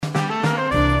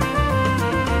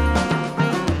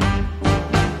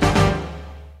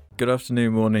Good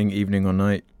afternoon, morning, evening, or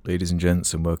night, ladies and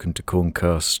gents, and welcome to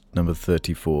Corncast number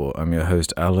 34. I'm your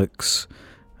host, Alex,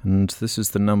 and this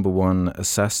is the number one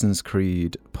Assassin's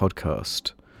Creed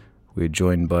podcast. We're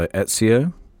joined by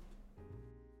Ezio.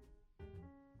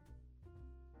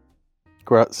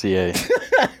 Grazie. I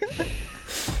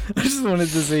just wanted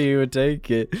to see who would take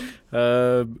it.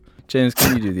 James,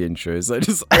 can you do the intros? I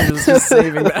was just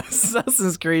saving that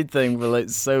Assassin's Creed thing for like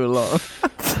so long.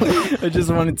 I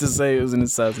just wanted to say it was an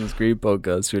Assassin's Creed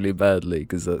podcast really badly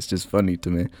because that's just funny to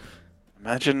me.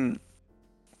 Imagine,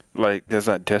 like, there's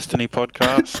that Destiny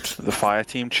podcast, the Fire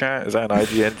Team chat. Is that an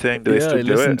IGN thing? Do they still do it?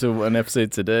 I listened to one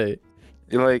episode today.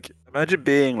 You're like, imagine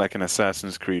being like an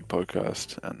Assassin's Creed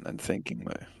podcast and thinking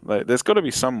like there's got to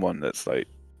be someone that's like,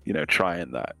 you know,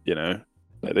 trying that, you know,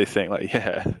 like they think like,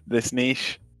 yeah, this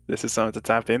niche, this is something to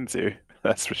tap into.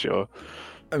 That's for sure.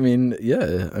 I mean,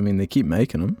 yeah, they keep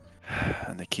making them.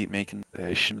 And they keep making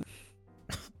Good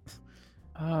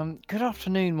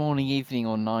afternoon, morning, evening,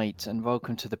 or night, and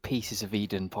welcome to the Pieces of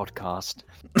Eden podcast.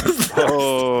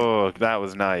 Oh, that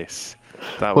was nice.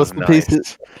 That What's was the nice.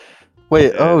 pieces?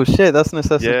 Wait, Yeah. oh shit, that's an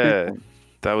Assassin's Yeah, Creed.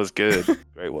 that was good.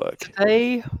 Great work.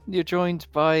 Today, you're joined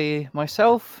by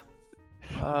myself,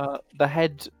 the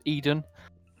head Eden,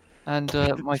 and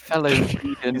my fellow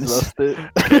Edens. Yeah,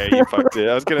 you fucked it.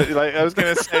 I was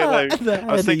gonna say like, The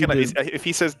I was head thinking like, Eden. if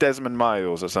he says Desmond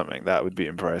Miles or something, that would be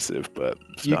impressive. But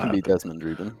it's You not can be happening. Desmond,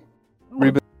 Ruben.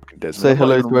 Ruben, Desmond. Say I'm not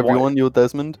hello even to everyone, white. you're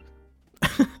Desmond.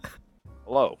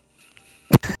 Hello.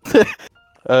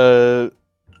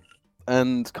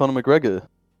 And Conor McGregor.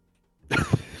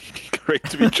 Great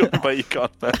to be joined by you,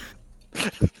 Connor.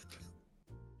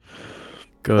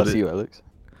 God, That's you, Alex.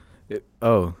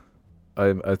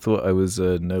 I thought I was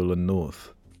Nolan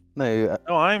North. No,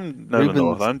 No, I'm Nolan Ruben's-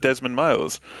 North. I'm Desmond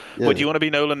Miles. yeah. What, do you want to be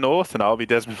Nolan North and I'll be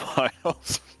Desmond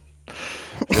Miles?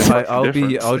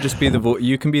 I'll just be the voice.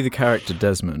 You can be the character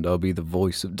Desmond. I'll be the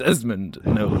voice of Desmond,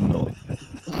 Nolan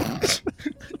North.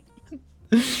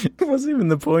 What's even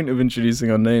the point of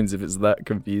introducing our names if it's that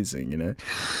confusing, you know?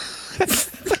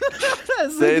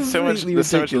 There's so much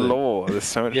ridiculous. lore. There's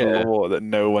so much Yeah. lore that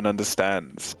no one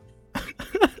understands.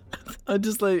 I'm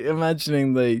just like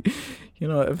imagining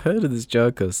I've heard of this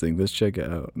Jarcast thing, let's check it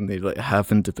out. And they like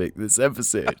happen to pick this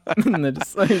episode. And they're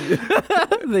just like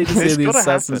they just It's hear the gotta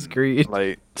Assassin's happen. Creed.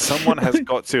 Like, someone has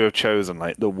got to have chosen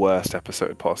like the worst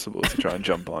episode possible to try and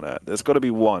jump on it. There's got to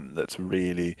be one that's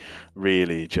really,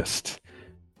 really just.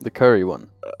 The curry one.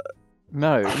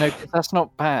 No, that's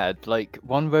not bad. Like,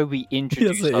 one where we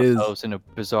introduce Yes, it is. ourselves in a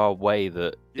bizarre way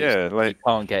that Yeah, like. you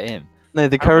can't get in. No,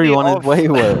 the How curry many one of- is way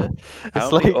worse. How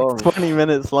It's many like of- 20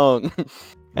 minutes long.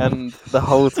 And the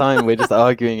whole time we're just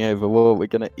arguing over what we're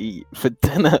going to eat for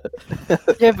dinner.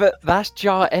 Yeah, but that's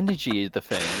Jar Energy is the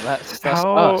thing. That's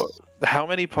How us. how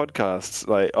many podcasts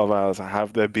like of ours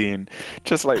have there been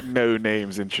just like no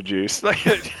names introduced? Like,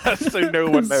 just so no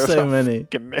one knows So our many.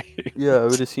 fucking name. Yeah, I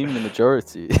would assume the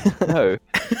majority. No.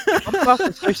 Podcast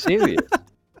is so serious.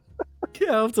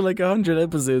 Yeah, after like 100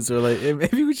 episodes, we're like, "Hey,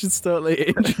 maybe we should start like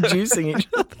introducing each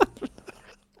other."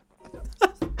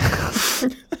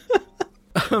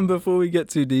 Before we get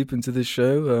too deep into the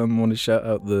show, I want to shout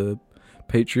out the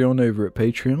Patreon over at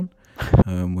Patreon,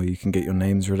 where you can get your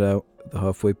names read out at the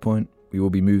halfway point. We will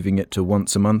be moving it to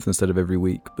once a month instead of every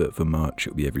week, but for March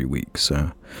it'll be every week.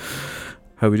 So,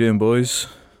 how we doing, boys?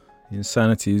 The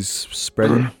insanity's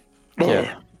spreading.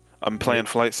 Yeah. I'm playing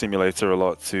Flight Simulator a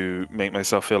lot to make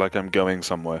myself feel like I'm going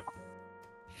somewhere.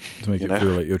 To make You it know? feel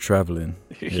like you're traveling.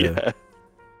 Yeah.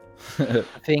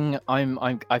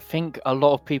 I think a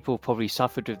lot of people probably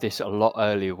suffered with this a lot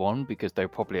earlier on because they're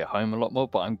probably at home a lot more,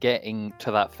 but I'm getting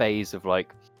to that phase of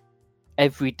like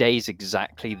every day's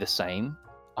exactly the same.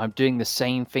 I'm doing the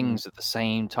same things at the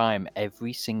same time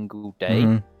every single day,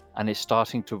 Mhm. and it's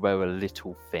starting to wear a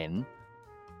little thin.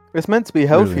 It's meant to be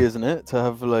healthy, Really? isn't it? To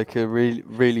have like a really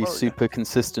Well, yeah. super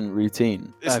consistent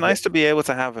routine. It's nice to be able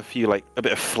to have a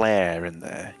bit of flair in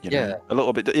there, you know? Yeah. A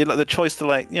little bit, like the choice to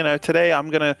like, you know, today I'm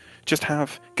gonna just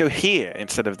go here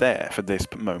instead of there for this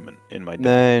moment in my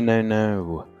day.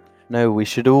 No. We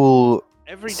should all.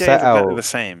 Every day set is exactly out- the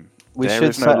same. We There should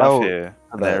is no set love out here,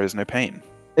 and that. there is no pain.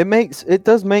 It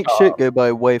does make shit go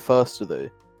by way faster though,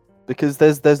 because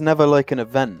there's never like an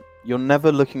event. You're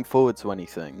never looking forward to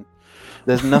anything.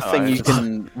 There's nothing you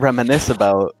can reminisce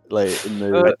about like in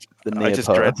the near I just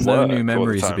past. dread No work new all the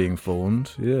memories are time. being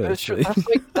formed. Yeah.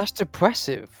 That's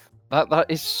depressive. That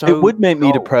is so. It would make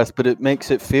me dull. depressed, but it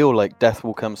makes it feel like death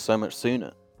will come so much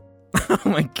sooner. Oh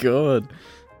my god.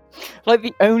 Like,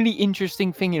 the only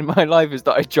interesting thing in my life is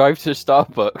that I drive to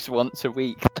Starbucks once a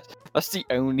week. That's the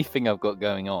only thing I've got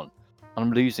going on.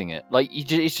 I'm losing it. Like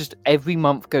it's just every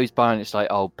month goes by and it's like,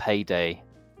 oh, payday,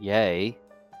 yay,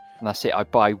 and that's it. I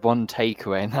buy one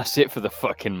takeaway and that's it for the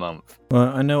fucking month. Well,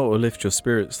 I know what will lift your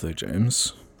spirits, though,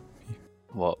 James.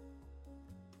 What?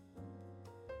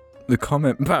 The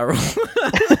comment barrel.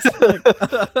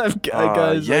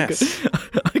 Guys, yes.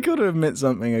 I gotta admit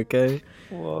something, okay?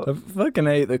 What? I fucking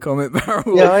hate the comment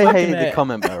barrel. Yeah, I fucking hate the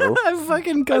comment barrel. I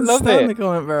fucking can't love stand it. the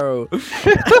comment barrel. My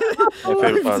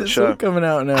favourite part of the It's all show. coming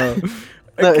out now.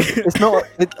 No, it's not.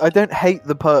 I don't hate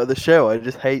the part of the show. I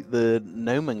just hate the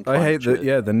nomenclature. I hate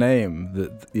the name,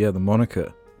 the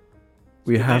moniker.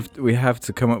 We have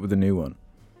to come up with a new one.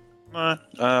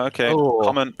 Okay. Oh.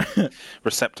 Comment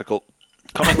receptacle.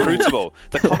 Comment crucible.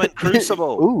 The comment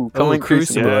crucible. Ooh, comment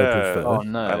Crucible. crucible. I Yeah. prefer. Oh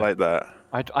no! I like that.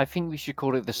 I think we should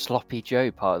call it the Sloppy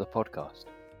Joe part of the podcast.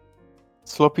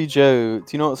 Sloppy Joe. Do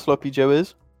you know what Sloppy Joe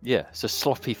is? Yeah, it's a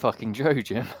sloppy fucking Joe,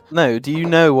 Jim. No. Do you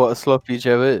know what a Sloppy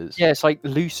Joe is? Yeah, it's like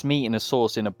loose meat and a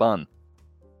sauce in a bun.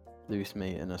 Loose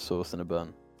meat and a sauce and a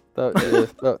bun.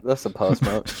 That's a pass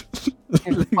mark.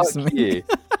 Loose Fuck meat. you.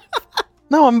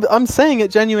 No, I'm saying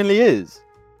it genuinely is.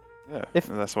 Yeah, If-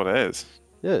 that's what it is.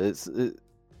 Yeah,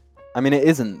 I mean, it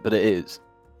isn't, but it is.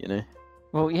 You know.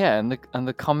 Well, yeah, and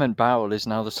the comment barrel is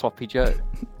now the Sloppy Joe,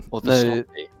 or the No.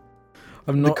 sloppy.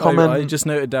 I'm The not. comment- I just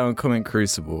noted down comment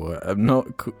crucible. I'm not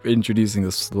introducing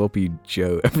a sloppy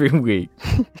Joe every week.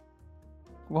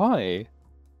 Why?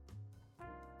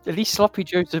 At least Sloppy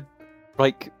Joes are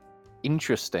like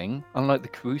interesting, unlike the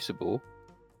Crucible.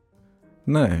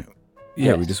 No.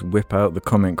 Yeah, we Yes. just whip out the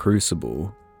comment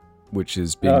crucible, which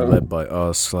is being led by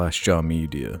r/Jar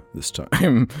Media this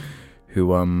time.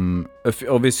 Who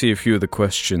obviously a few of the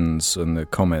questions and the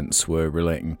comments were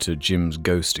relating to Jim's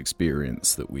ghost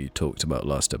experience that we talked about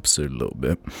last episode a little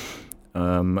bit.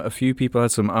 A few people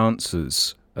had some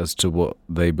answers as to what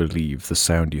they believe the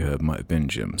sound you heard might have been,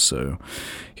 Jim. So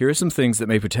here are some things that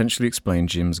may potentially explain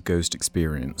Jim's ghost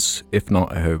experience. If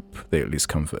not, I hope they at least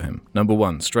comfort him. Number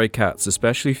 1, stray cats,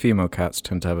 especially female cats,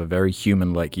 tend to have a very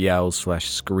human-like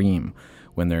yowl/scream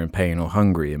when they're in pain or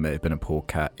hungry. It may have been a poor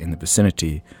cat in the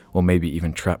vicinity, or maybe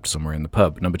even trapped somewhere in the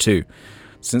pub. Number 2,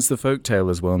 since the folktale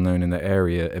is well known in the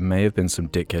area, it may have been some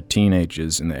dickhead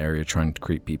teenagers in the area trying to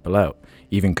creep people out.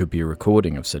 Even could be a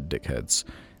recording of said dickheads.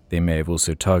 They may have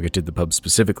also targeted the pub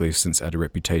specifically since it had a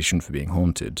reputation for being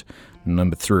haunted.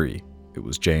 Number 3, it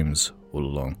was James all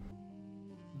along.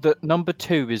 The number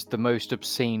 2 is the most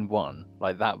obscene one.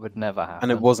 Like that would never happen.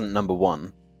 And it wasn't number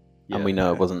 1, Yeah. and we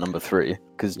know it wasn't number 3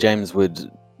 because James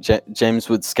would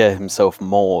scare himself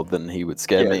more than he would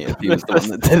scare me if he was the one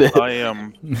that did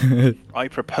it. I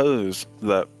propose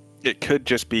that it could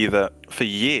just be that for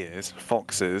years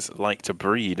foxes like to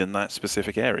breed in that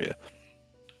specific area.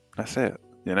 That's it.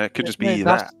 You know, it could just be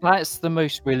that. That's the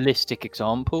most realistic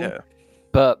example. Yeah.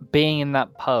 But being in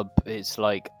that pub, it's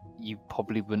like you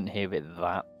probably wouldn't hear it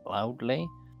that loudly.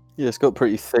 Yeah, it's got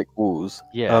pretty thick walls.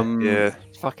 Yeah. Yeah.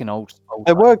 It's fucking old.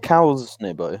 There were cows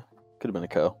nearby. Could have been a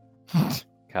cow.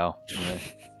 cow. Yeah.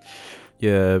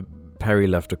 Yeah, Perry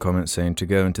left a comment saying, to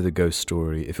go into the ghost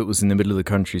story, if it was in the middle of the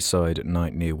countryside at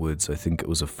night near woods, I think it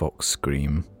was a fox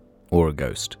scream. Or a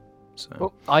ghost. So.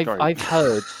 Well, Sorry. I've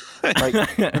heard. Like,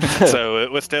 So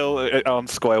we're still on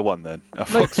square one then. A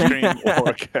fox scream or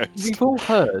a ghost. we've all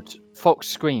heard fox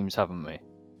screams, haven't we?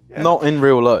 Yeah. Not in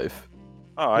real life.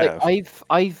 Oh, I Like,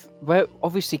 have. well,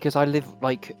 obviously because I live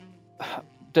like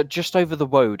just over the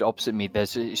road opposite me.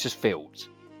 It's just fields,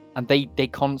 and they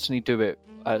constantly do it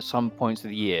at some points of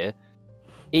the year.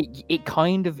 It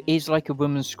kind of is like a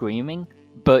woman screaming,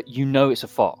 but you know it's a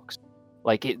fox.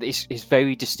 Like it's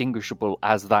very distinguishable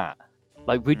as that.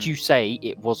 Like, would you say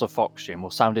it was a fox, Jim,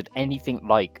 or sounded anything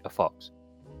like a fox?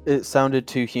 It sounded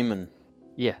too human.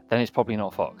 Yeah, then it's probably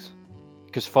not a fox,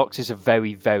 because foxes are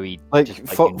very, very Like,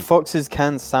 just, like, foxes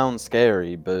can sound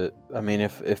scary, but I mean,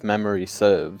 if memory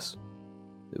serves,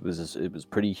 it was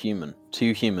pretty human.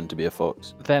 Too human to be a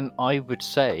fox. then I would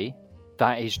say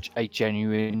that is a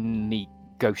genuinely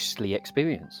ghostly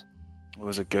experience. It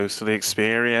was a ghostly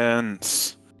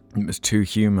experience. It was too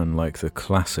human, like the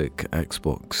classic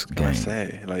Xbox Can I game.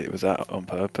 say, like, it was that on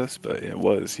purpose, but it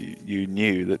was. You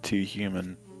knew that too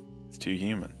human is too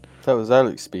human. That was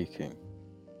Alex speaking.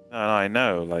 No, I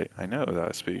know, like, I know that I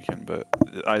was speaking, but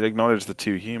I acknowledged the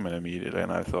too human immediately,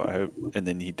 and I thought, I hope, and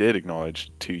then he did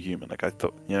acknowledge too human. Like, I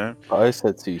thought, you know, I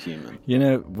said too human. You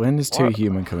know, when is Too What?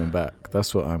 Human coming back?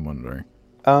 That's what I'm wondering.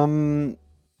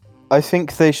 I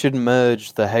think they should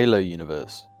merge the Halo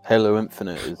universe. Halo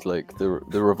Infinite is like the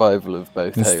revival of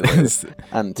both Halo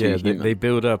and Too Yeah, Human. they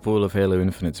build up all of Halo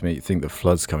Infinite to make you think the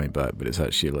Flood's coming back, but it's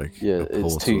actually like Yeah, a it's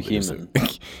portal Too that is Human.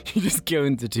 like- you just go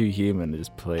into Too Human and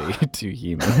just play Too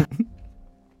Human.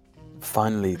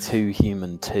 Finally, 2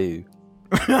 human 2.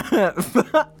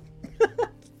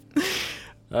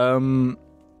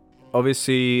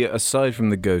 Obviously, aside from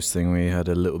the ghost thing, we had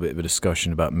a little bit of a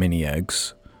discussion about mini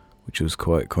eggs, which was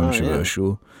quite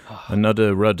controversial.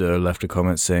 Another Rudder left a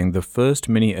comment saying, the first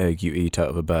mini egg you eat out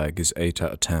of a bag is 8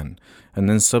 out of 10, and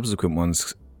then subsequent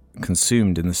ones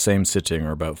consumed in the same sitting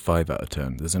are about 5 out of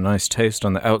 10. There's a nice taste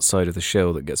on the outside of the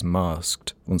shell that gets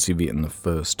masked once you've eaten the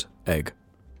first egg.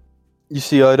 You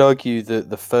see, I'd argue that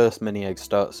the first mini egg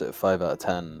starts at 5 out of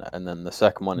 10, and then the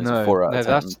second one is a 4 out of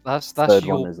 10. That's Third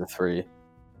your... one is a 3.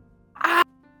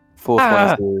 Fourth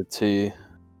one is a 2.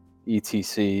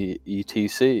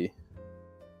 etc.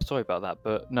 Sorry about that,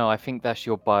 but no, I think that's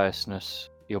your biasness.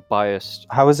 You're biased.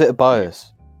 How is it a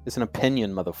bias? It's an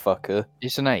opinion, motherfucker.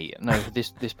 It's an 8. No,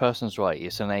 this person's right.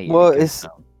 It's an 8. Well, it's...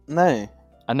 No.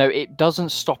 I know it doesn't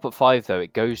stop at 5 though.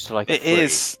 It goes to like a 3.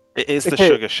 It is the Okay.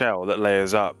 sugar shell that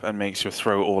layers up and makes your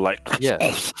throat all like. Yeah.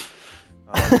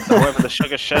 However, the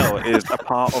sugar shell is a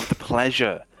part of the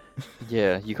pleasure.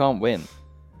 Yeah, you can't win.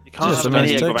 You can't Just have a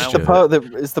any nice egg texture. without it.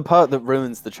 It's the part that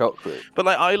ruins the chocolate. But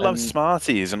like, I love And-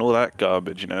 Smarties and all that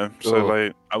garbage, you know. So Oh.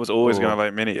 like, I was always Oh. gonna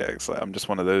like mini eggs. Like, I'm just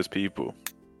one of those people.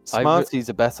 Smarties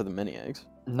are better than mini eggs.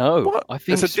 No, What? I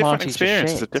think It's a different Smarties are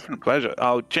experience. It's a shit. different pleasure.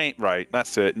 Oh, Jane, right?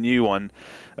 That's it. New one.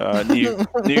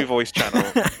 New voice channel.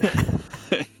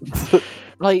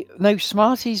 Like no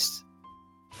Smarties.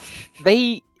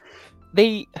 They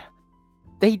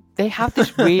have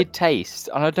this weird taste,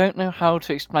 and I don't know how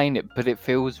to explain it, but it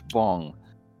feels wrong.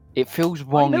 It feels I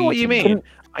wrong. know what you eating them. mean.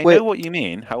 I Wait. know what you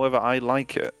mean. However, I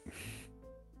like it.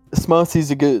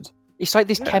 Smarties are good. It's like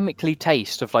this Yeah. chemically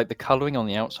taste of like the colouring on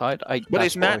the outside. But That's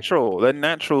it's why- natural. They're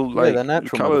natural. Yeah, Like they're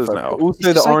natural colors motherfucker. now. Also,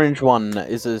 It's the like- orange one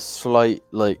is a slight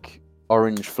like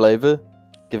orange flavor,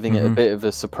 giving it a Mhm. bit of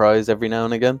a surprise every now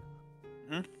and again.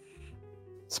 Mhm.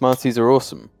 Smarties are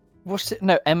awesome. What's it?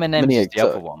 No, M&M's Mini is eggs the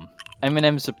other are- one.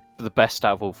 M&M's are the best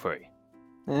out of all 3.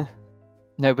 Eh.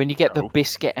 No, when you get the No.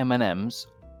 biscuit M&M's,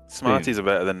 Smarties are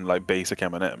better than like basic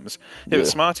M&Ms. Yeah, Yeah. but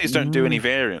Smarties don't do any Mm.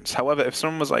 variants. However, if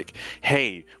someone was like,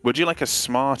 "Hey, would you like a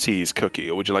Smarties cookie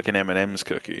or would you like an M&M's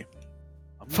cookie?"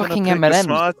 I'm gonna Fucking pick the M&Ms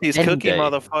Smarties any cookie, day.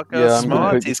 motherfucker. Yeah, I'm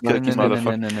gonna pick Smarties the cookie, Smarties.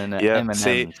 motherfucker. no, Yeah, M&Ms.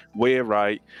 see, we're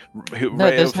right.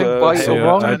 there's no right So or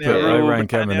wrong I, with it. I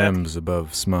rank M&M's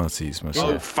above Smarties Oh,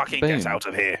 myself. fucking Boom. get out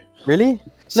of here. Really?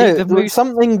 See, No, the there was most...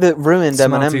 something that ruined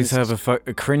Smarties M&Ms. have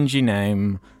a cringy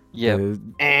name. Yeah, They're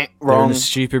in Wrong. a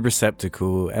stupid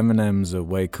receptacle. M&M's are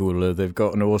way cooler. They've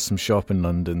got an awesome shop in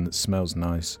London that smells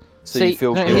nice. So See, you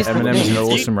feel no, good. here's the M&M's thing. an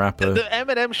You- awesome rapper. The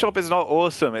M&M shop is not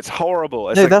awesome. It's horrible.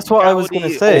 It's No, like that's what I was gonna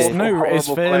gaudy, say. awful, No, it's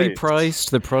horrible fairly place.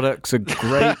 priced. The products are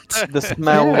great. The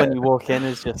smell Yeah. when you walk in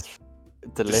is just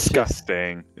delicious.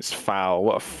 Disgusting. It's foul.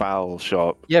 What a foul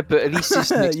shop. yeah, but at least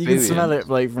it's an You experience. can smell it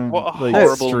like from What a like,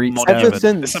 horrible street monument. Ever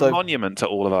since It's a I've- monument to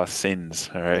all of our sins.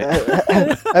 All right.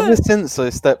 Ever since I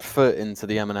stepped foot into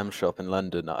the M&M shop in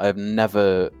London, I've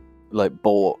never like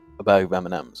bought a bag of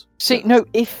M&Ms. See, no,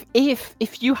 if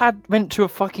you had went to a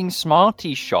fucking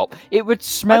Smarties shop, it would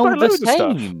smell buy the loads of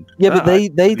stuff. same. Yeah, Ah, but they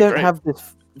that'd be don't great. have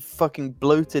this fucking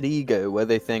bloated ego where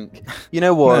they think, you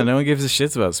know No, what? no one gives a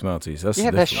shit about Smarties. That's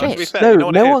Yeah, the they're difference. To be shit. fair, No, you know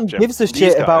what no it is, one Jim? gives a These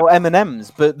shit guys- about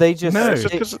M&Ms, but they just No. It's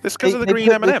they, just because of the they green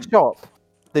put this M&M. shop.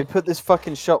 They put this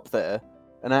fucking shop there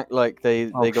and act like they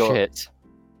Oh got shit!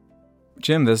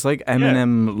 Jim, there's like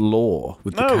M&M lore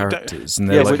with No, the don't- characters, and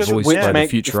they're like which- voiced which by the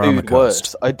makes the Futurama food worse.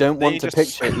 cast. I don't They want to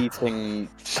just- picture eating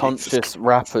Jesus conscious Christ.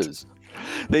 rappers.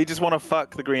 They just want to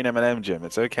fuck the green M&M, Jim.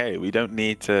 It's okay. We don't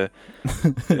need to.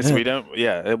 We don't.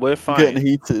 Yeah, we're Getting fine.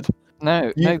 heated.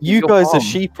 No, You- no, you you're guys are wrong.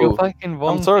 sheeple. You're fucking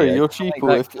wrong. I'm sorry, here. you're Can I make cheaper.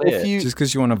 that If clear? you Just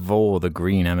because you want to vor the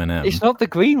green M&M. It's not the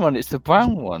green one; it's the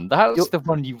brown one. That's You're- the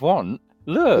one you want.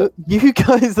 Look, you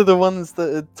guys are the ones that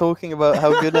are talking about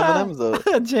how good M&Ms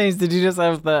are. James, did you just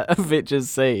have that picture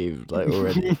saved like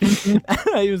already?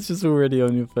 It was just already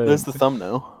on your phone. There's the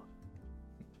thumbnail.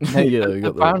 yeah, we the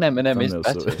got brown M&M is thumbnail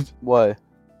better. sorted. Why?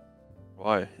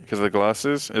 Why? Because of the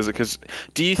glasses? Is it because?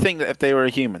 Do you think that if they were a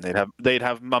human, they'd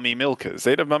have mummy milkers?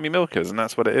 They'd have mummy milkers, and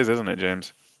that's what it is, isn't it,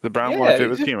 James? The brown one, Yeah, if it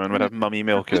was it's- human, would have mummy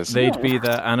milkers. They'd be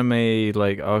that anime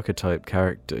like archetype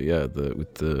character, yeah,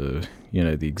 with the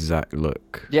the exact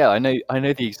look. Yeah, I know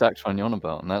the exact one you're on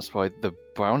about, and that's why the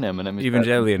brown M&M is better.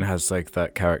 Evangelion has like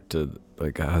that character,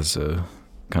 like it has a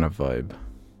kind of vibe.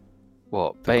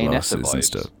 What The Bayonetta glasses and vibes?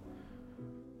 stuff.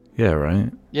 Yeah,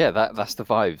 right. Yeah, that's the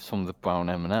vibes from the brown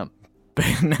M&M.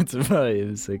 Bayonetta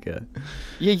vibes, okay.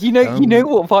 Yeah, you know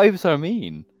what vibes I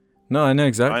mean. No, I know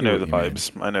exactly. I know what the you mean.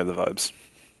 vibes. I know the vibes.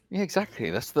 Yeah, exactly.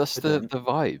 That's I the don't.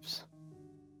 vibes.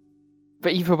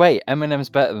 But either way, M&M's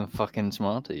better than fucking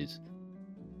Smarties.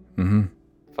 Mhm.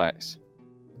 Facts.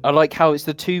 I like how it's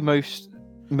the two most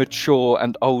mature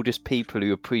and oldest people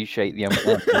who appreciate the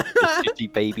importance of the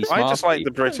shitty baby Smarty. I just like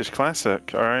the British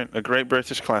classic, alright? A great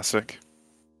British classic.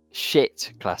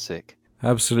 Shit classic.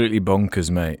 Absolutely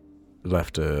bonkers, mate.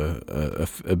 Left a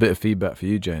bit of feedback for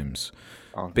you, James.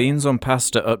 Okay. Beans on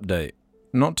pasta update.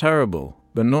 Not terrible,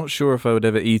 but not sure if I would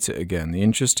ever eat it again. The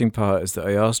interesting part is that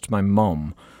I asked my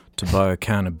mom to buy a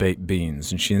can of baked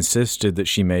beans, and she insisted that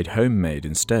she made homemade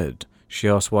instead. She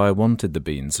asked why I wanted the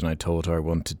beans, and I told her I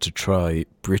wanted to try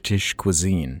British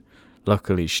cuisine.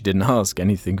 Luckily, she didn't ask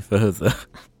anything further.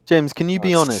 James, can you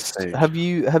be That's honest? sick. Have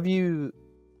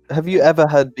you ever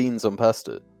had beans on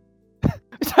pasta?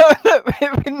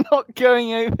 We're not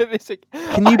going over this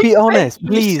again. Can you be I've honest,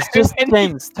 sent you please? so Just many-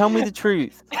 James, tell me the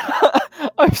truth.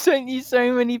 I've sent you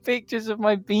so many pictures of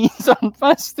my beans on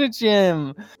pasta,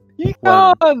 Jim. You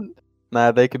When? can't.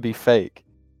 Nah, they could be fake.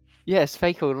 Yeah, it's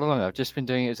fake all along. I've just been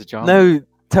doing it as a drama. No,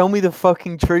 tell me the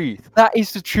fucking truth. That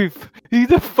is the truth. Who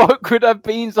the fuck would have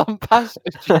beans on pasta,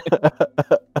 Jim?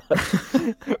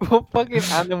 What fucking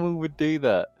animal would do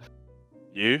that?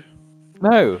 You?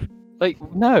 No.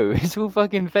 No, it's all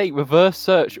fucking fake. Reverse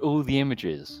search all the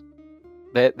images.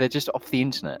 They're just off the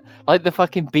internet. Like the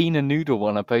fucking bean and noodle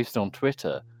one I posted on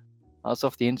Twitter. That's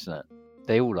off the internet.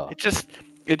 They all are.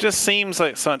 It just seems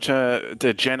like such a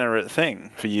degenerate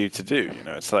thing for you to do. You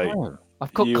know, it's like No,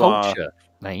 I've got you culture,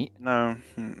 mate. no,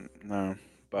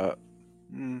 but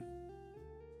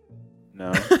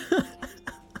no.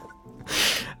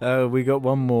 We got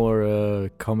one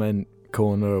more comment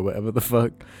corner or whatever the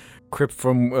fuck.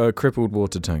 From Crippled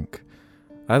Water Tank.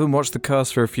 I haven't watched the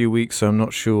cast for a few weeks, so I'm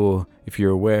not sure if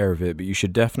you're aware of it, but you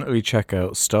should definitely check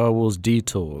out Star Wars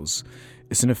Detours.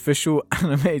 It's an official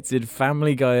animated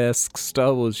Family Guy-esque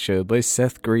Star Wars show by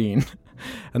Seth Green.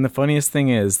 And the funniest thing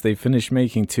is, they finished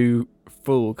making 2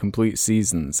 full, complete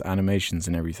seasons, animations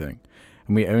and everything.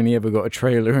 And we only ever got a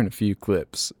trailer and a few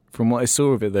clips. From what I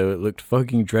saw of it, though, it looked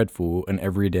fucking dreadful, and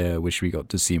every day I wish we got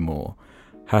to see more.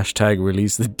 Hashtag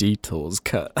release the Detours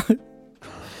cut.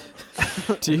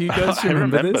 Do you guys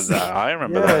remember this? That. I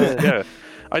remember that. Yeah.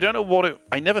 I don't know what it.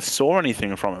 I never saw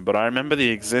anything from it, but I remember the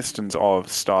existence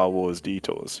of Star Wars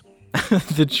Detours.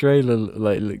 The trailer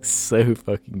looks so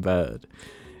fucking bad.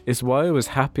 It's why I was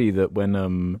happy that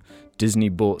when Disney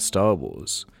bought Star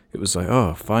Wars, it was like,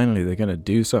 oh, finally they're gonna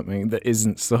do something that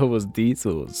isn't Star Wars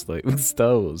Detours, like with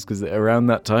Star Wars, because around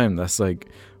that time, that's like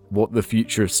what the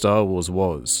future of Star Wars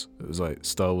was. It was like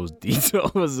Star Wars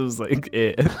Detours. It was like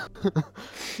it.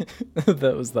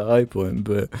 That was the high point,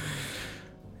 but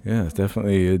yeah, it's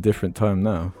definitely a different time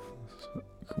now.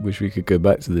 Wish we could go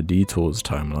back to the Detours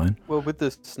timeline. Well, with the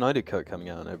Snyder Cut coming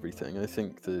out and everything, I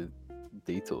think the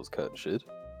Detours cut should.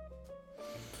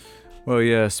 Well,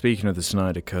 yeah, speaking of the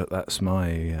Snyder Cut, that's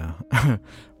my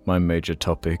my major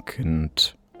topic,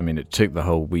 and I mean, it took the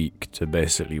whole week to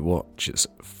basically watch. It's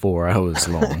 4 hours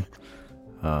long.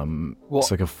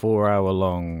 It's like a 4 hour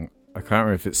long, I can't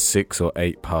remember if it's 6 or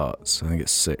 8 parts. I think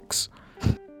it's 6.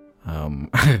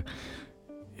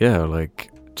 Yeah,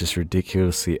 like, just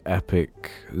ridiculously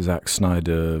epic Zack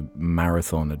Snyder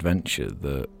marathon adventure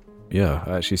that, yeah,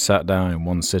 I actually sat down in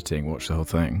one sitting, watched the whole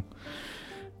thing.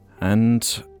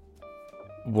 And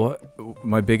what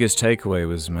my biggest takeaway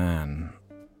was, man,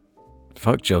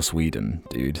 fuck Joss Whedon,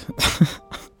 dude.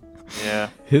 Yeah.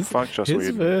 Fuck Joss his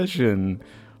Whedon. version,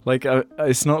 like,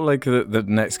 it's not like the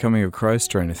next coming of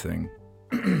Christ or anything.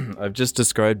 I've just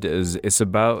described it as it's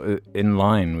about in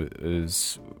line with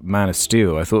as Man of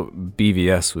Steel. I thought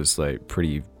BVS was like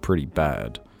pretty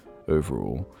bad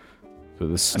overall, but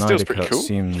the Snyder pretty Cut cool.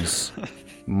 seems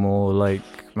more like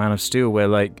Man of Steel, where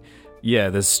like, yeah,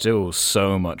 there's still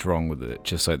so much wrong with it,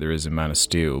 just like there is in Man of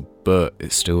Steel, but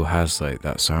it still has like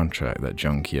that soundtrack, that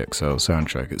Junkie XL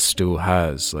soundtrack. It still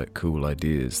has like cool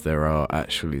ideas. There are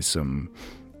actually some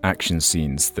action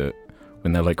scenes that,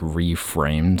 when they're like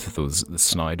reframed the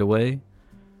Snyder way,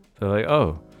 they're like,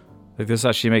 oh, like this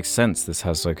actually makes sense. This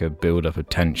has like a build up of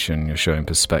tension. You're showing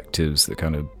perspectives that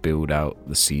kind of build out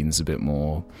the scenes a bit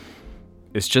more.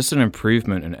 It's just an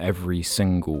improvement in every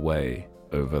single way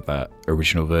over that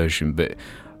original version, but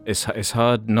it's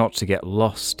hard not to get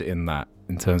lost in that,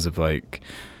 in terms of like,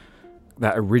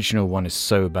 that original one is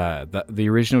so bad. That the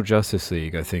original Justice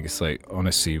League, I think, is like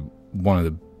honestly one of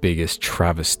the biggest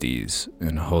travesties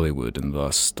in Hollywood in the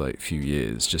last like few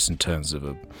years, just in terms of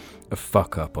a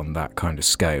fuck up on that kind of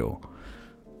scale.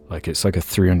 Like, it's like a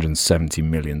 $370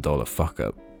 million fuck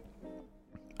up,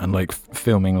 and like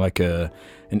filming like an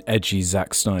edgy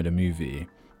Zack Snyder movie,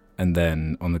 and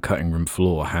then on the cutting room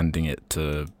floor handing it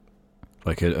to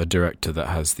like a director that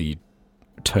has the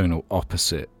tonal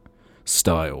opposite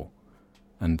style,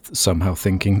 and somehow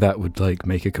thinking that would like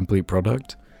make a complete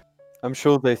product. I'm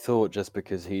sure they thought just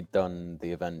because he'd done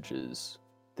the Avengers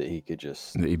that he could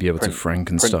just That he'd be able to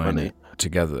Frankenstein it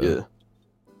together.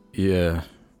 Yeah.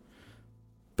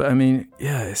 But I mean,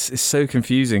 yeah, it's so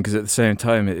confusing because at the same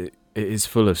time it is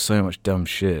full of so much dumb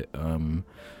shit. I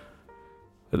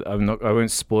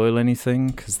won't spoil anything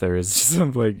because there is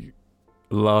some like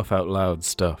laugh out loud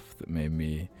stuff that made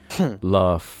me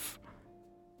laugh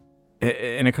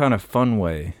in a kind of fun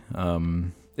way.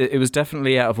 It was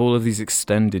definitely, out of all of these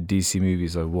extended DC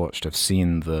movies I've watched, I've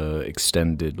seen the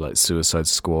extended like Suicide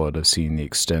Squad, I've seen the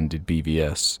extended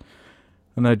BVS,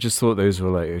 and I just thought those were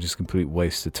like just a complete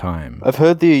waste of time. I've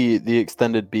heard the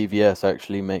extended BVS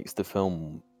actually makes the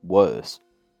film worse.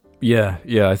 Yeah,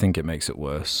 I think it makes it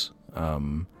worse.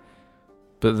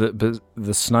 But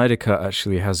the Snyder Cut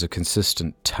actually has a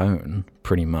consistent tone,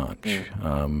 pretty much.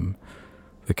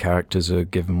 The characters are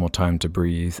given more time to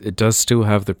breathe. It does still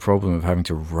have the problem of having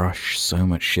to rush so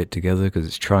much shit together because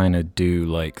it's trying to do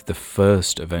like the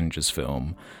first Avengers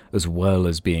film as well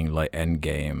as being like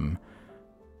Endgame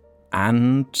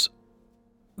and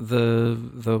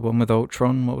the one with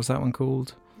Ultron. What was that one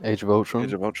called? Age of Ultron.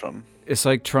 Age of Ultron. It's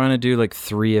like trying to do like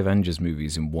 3 Avengers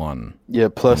movies in one. Yeah,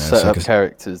 plus set up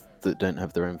characters that don't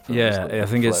have their own films. Yeah, I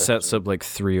think it sets up like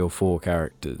 3 or 4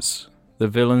 characters. The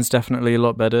villain's definitely a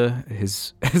lot better.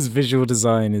 His visual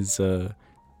design is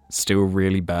still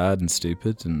really bad and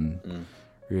stupid and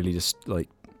really just like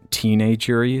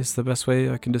teenagery is the best way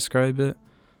I can describe it.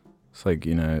 It's like,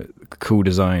 you know, cool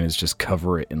design is just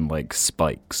cover it in like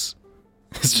spikes.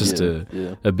 It's just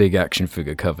a big action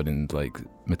figure covered in like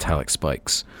metallic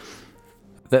spikes.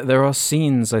 There are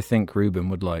scenes I think Ruben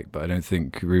would like, but I don't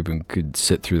think Ruben could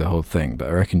sit through the whole thing. But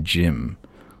I reckon Jim,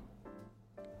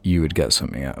 you would get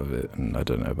something out of it. And I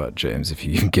don't know about James, if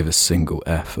you can give a single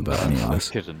F about any of this.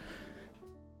 I couldn't.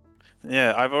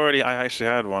 Yeah, I actually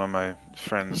had one of my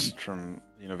friends from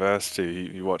university,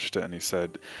 he watched it and he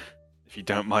said, if you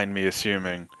don't mind me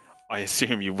assuming, I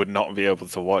assume you would not be able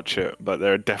to watch it, but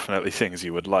there are definitely things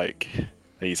you would like.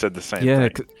 He said the same thing. Yeah,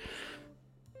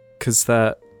 because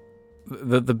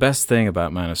the best thing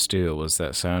about Man of Steel was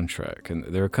that soundtrack, and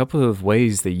there are a couple of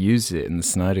ways they used it in the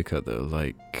Snyder Cut that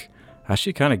like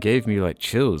actually kind of gave me like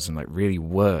chills and like really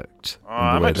worked in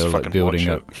I the way might they were just like building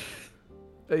fucking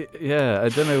up. Yeah, I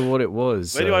don't know what it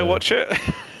was. Where do I watch it?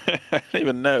 I don't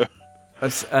even know.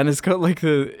 And it's got like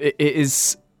it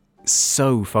is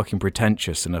so fucking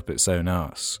pretentious and up its own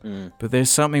ass. But there's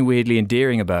something weirdly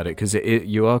endearing about it because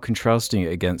you are contrasting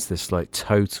it against this like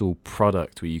total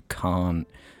product where you can't.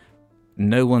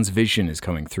 No one's vision is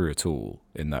coming through at all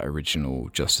in that original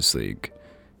Justice League.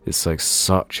 It's like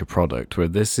such a product where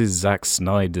this is Zack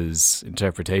Snyder's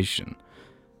interpretation,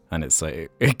 and it's like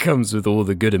it comes with all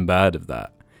the good and bad of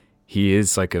that. He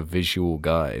is like a visual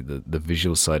guy. The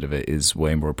visual side of it is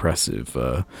way more oppressive.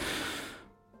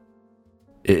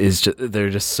 It is just, there are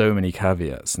just so many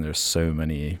caveats and there's so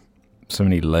many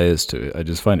layers to it. I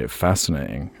just find it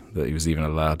fascinating that he was even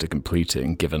allowed to complete it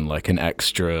and given like an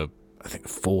extra, I think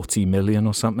 40 million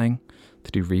or something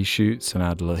to do reshoots and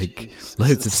add like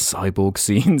loads of cyborg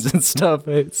scenes and stuff.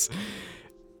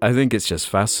 I think it's just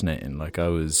fascinating. Like I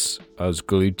was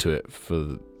glued to it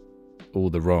for all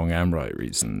the wrong and right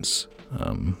reasons.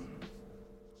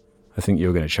 I think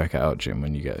you're going to check it out, Jim,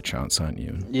 when you get a chance, aren't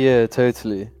you? Yeah,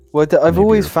 totally. Well, I've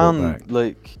always found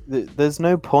like there's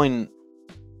no point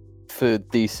for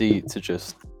DC to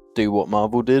just do what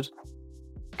Marvel did,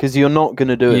 because you're not going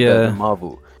to do it better than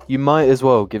Marvel. You might as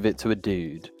well give it to a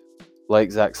dude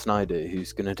like Zack Snyder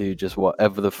who's going to do just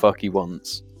whatever the fuck he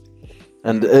wants,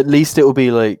 and at least it will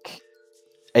be like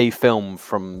a film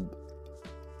from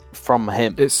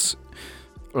him. It's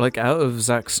like out of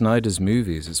Zack Snyder's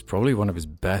movies, it's probably one of his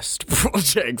best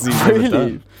projects he's ever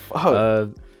done.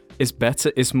 Wow. It's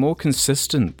better. It's more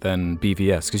consistent than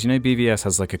BVS because you know BVS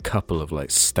has like a couple of like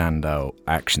standout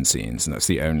action scenes, and that's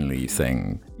the only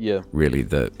thing really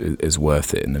that is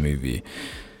worth it in the movie.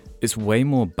 It's way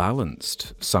more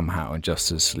balanced somehow in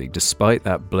Justice League, despite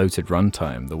that bloated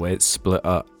runtime. The way it's split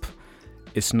up,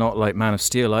 it's not like Man of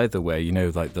Steel either, where you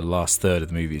know like the last third of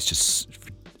the movie is just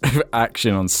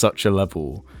action on such a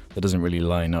level that doesn't really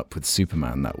line up with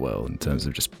Superman that well in terms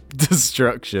of just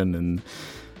destruction, and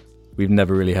we've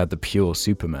never really had the pure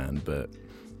Superman, but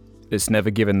it's never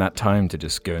given that time to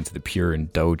just go into the pure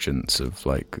indulgence of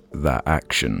like that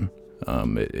action.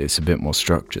 It's a bit more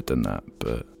structured than that,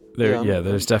 but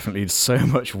there's definitely so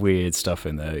much weird stuff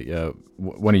in there. Yeah,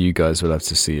 one of you guys will have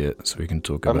to see it so we can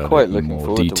talk about it in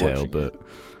more detail, but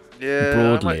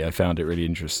broadly I found it really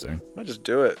interesting. I just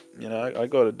do it. You know, I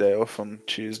got a day off on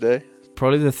Tuesday.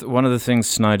 Probably one of the things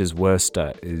Snyder's worst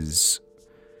at is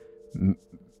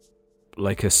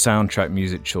like a soundtrack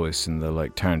music choice in the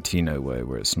like Tarantino way,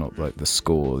 where it's not like the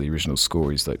score, the original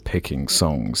score. He's like picking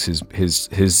songs.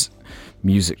 His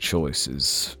music choice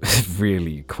is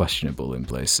really questionable in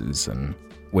places, and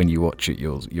when you watch it,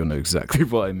 you'll know exactly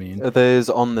what I mean. Are those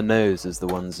on the nose as the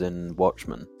ones in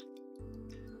Watchmen?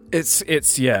 It's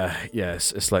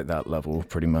like that level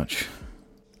pretty much.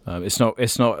 It's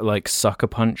not like Sucker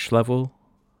Punch level,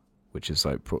 which is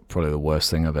like probably the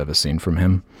worst thing I've ever seen from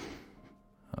him.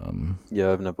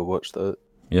 Yeah, I've never watched that.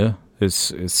 Yeah,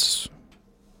 it's.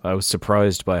 I was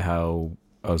surprised by how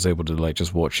I was able to like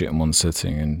just watch it in one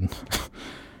sitting, and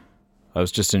I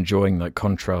was just enjoying like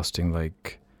contrasting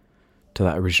like to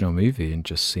that original movie and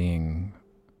just seeing.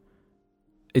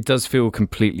 It does feel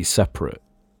completely separate,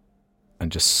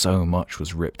 and just so much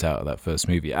was ripped out of that first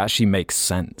movie. It actually makes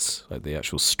sense. Like the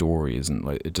actual story isn't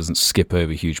like, it doesn't skip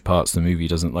over huge parts. The movie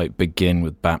doesn't like begin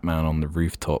with Batman on the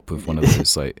rooftop with one of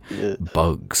those like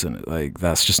bugs, and like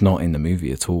that's just not in the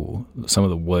movie at all. Some of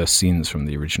the worst scenes from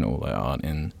the original like aren't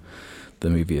in the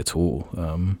movie at all.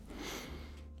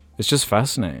 It's just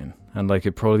fascinating, and like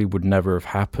it probably would never have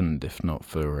happened if not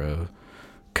for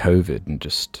COVID, and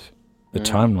just the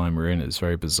timeline we're in is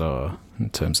very bizarre in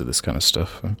terms of this kind of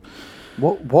stuff.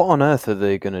 What on earth are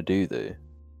they gonna do though?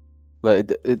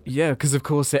 Like, yeah, because of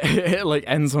course it like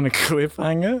ends on a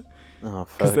cliffhanger. Oh,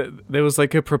 because there was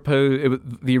like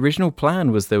the original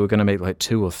plan was they were going to make like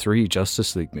 2 or 3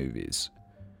 Justice League movies.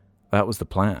 That was the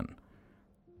plan.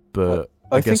 But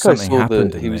I guess think I something saw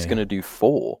happened. that he was going to do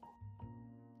 4.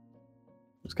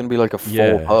 It's going to be like a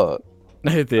 4-part.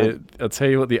 I'll tell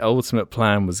you what the ultimate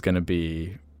plan was going to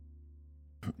be.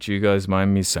 Do you guys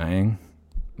mind me saying,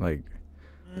 like,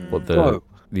 what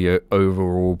the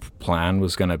overall plan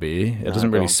was going to be? It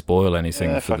doesn't really spoil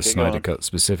anything for the Snyder Cut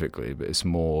specifically, but it's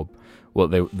more what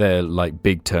their like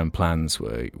big term plans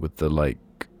were with the like.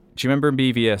 Do you remember in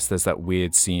BVS? There's that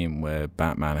weird scene where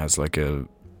Batman has like a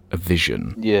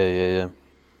vision. Yeah.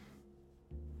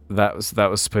 That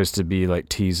was supposed to be like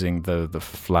teasing the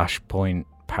Flashpoint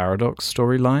paradox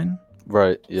storyline,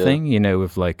 right? Yeah. Thing, you know,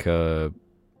 with like a.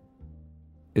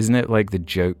 Isn't it like the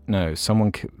joke? No,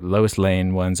 Lois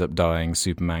Lane winds up dying,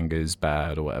 Superman goes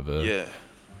bad or whatever. Yeah.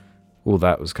 All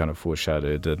that was kind of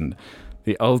foreshadowed, and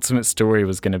the ultimate story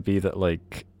was going to be that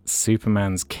like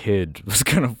Superman's kid was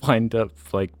going to wind up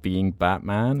like being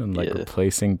Batman and like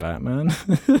replacing Batman.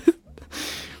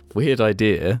 Weird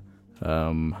idea.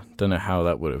 Don't know how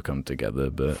that would have come together,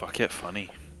 but fuck it, funny.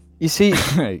 You see,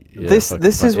 this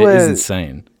is where it is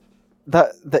insane.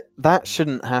 That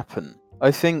shouldn't happen.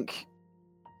 I think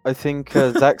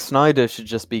Zack Snyder should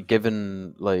just be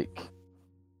given like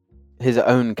his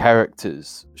own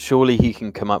characters. Surely he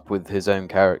can come up with his own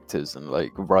characters and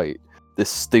like write this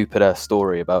stupid ass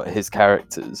story about his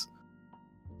characters.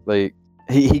 Like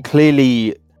he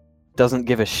clearly doesn't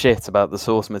give a shit about the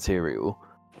source material.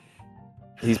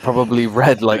 He's probably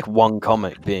read like one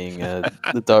comic, being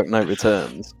The Dark Knight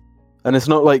Returns. And it's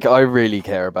not like I really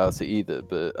care about it either,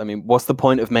 but I mean, what's the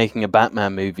point of making a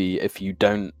Batman movie if you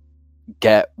don't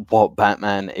get what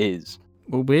Batman is?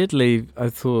 Well, weirdly, I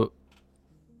thought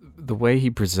the way he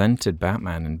presented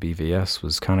Batman in BVS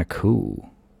was kind of cool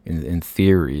in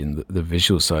theory, and the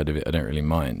visual side of it I don't really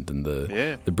mind, and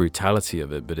the brutality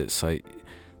of it, but it's like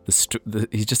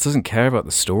he just doesn't care about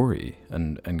the story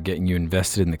and getting you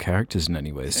invested in the characters in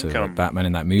any way. So like, Batman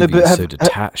in that movie is so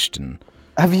detached. And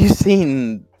have you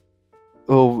seen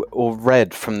or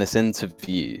read from this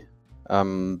interview?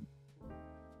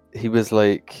 He was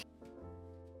like,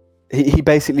 he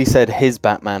basically said his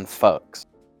Batman fucks.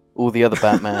 All the other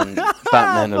Batmen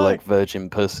are like virgin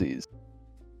pussies.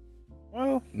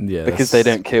 Well, yeah, because they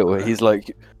don't kill. He's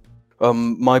like,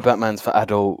 my Batman's for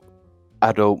adult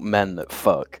men that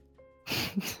fuck.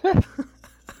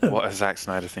 What a Zack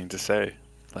Snyder thing to say.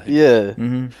 Like, yeah.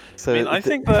 Mm-hmm. So I mean, I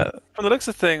think that from the looks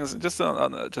of things, just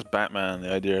Batman,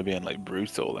 the idea of being like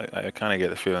brutal, like, I kind of get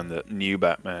the feeling that new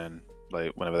Batman,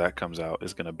 like whenever that comes out,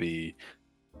 is going to be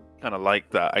kind of like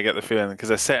that. I get the feeling because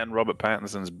they're setting Robert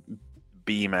Pattinson's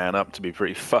B-Man up to be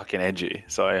pretty fucking edgy.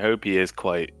 So I hope he is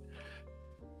quite,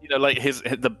 like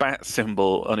the bat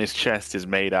symbol on his chest is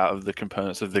made out of the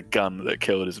components of the gun that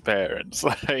killed his parents.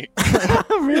 Like,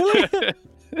 really?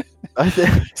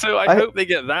 So I hope they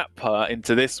get that part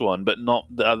into this one, but not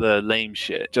the other lame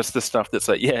shit. Just the stuff that's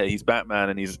like, yeah, he's Batman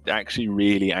and he's actually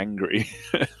really angry.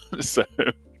 So.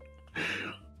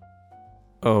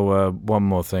 Oh, one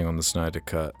more thing on the Snyder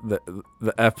Cut.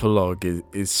 The epilogue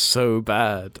is so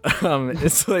bad.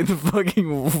 It's like the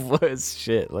fucking worst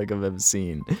shit like I've ever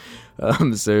seen.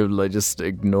 So like just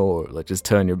ignore, like just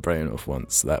turn your brain off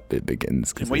once that bit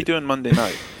begins. What are you doing Monday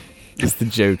night? It's the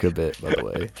Joker bit, by the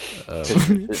way.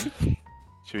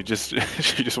 Should we just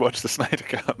watch the Snyder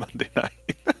Cut Monday night?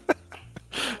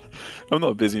 I'm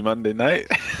not a busy Monday night.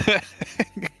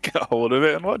 Get a hold of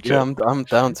it and watch it. Yeah, I'm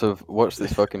down to watch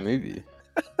this fucking movie.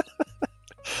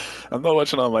 I'm not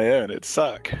watching on my own. It'd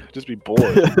suck. I'd just be bored.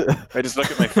 I just look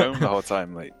at my phone the whole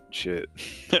time, like, shit.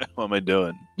 What am I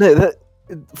doing? No,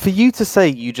 for you to say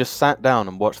you just sat down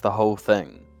and watched the whole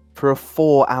thing for a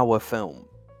 4-hour film,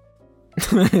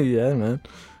 Yeah, man.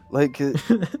 like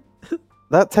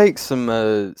that takes some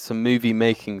movie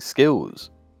making skills.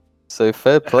 So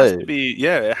fair play.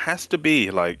 It has to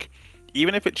be like,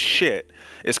 even if it's shit,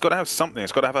 it's got to have something.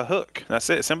 It's got to have a hook. That's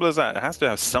it. Simple as that. It has to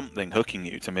have something hooking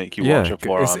you to make you watch a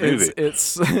 4-hour movie.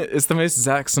 It's the most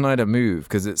Zack Snyder move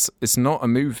because it's not a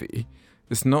movie.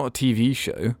 It's not a TV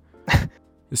show.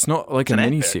 It's not like a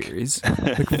mini-series.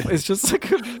 It's just like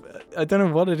I don't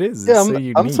know what it is. Yeah, It's so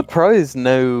unique. I'm surprised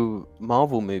no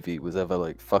Marvel movie was ever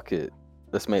like, fuck it,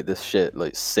 let's make this shit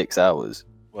like 6 hours.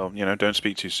 Well, don't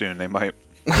speak too soon. They might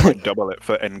double it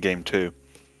for Endgame 2.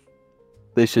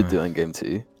 They should do Endgame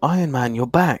 2. Iron Man, you're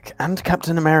back, and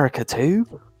Captain America too.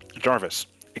 Jarvis,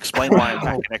 explain why I'm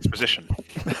back in exposition.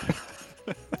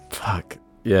 Fuck.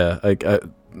 Yeah,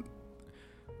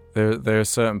 there are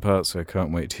certain parts I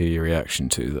can't wait to hear your reaction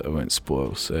to that I won't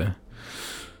spoil. So,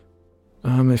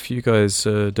 if you guys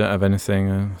don't have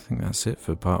anything, I think that's it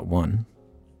for part 1.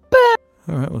 All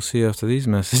right, we'll see you after these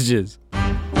messages.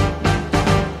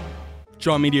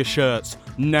 Giant Media shirts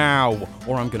now,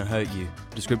 or I'm gonna hurt you.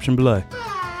 Description below.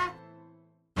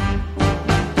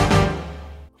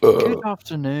 Good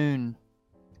afternoon,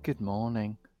 good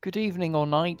morning, good evening or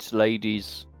night,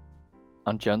 ladies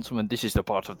and gentlemen. This is the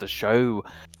part of the show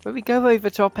where we go over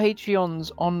to our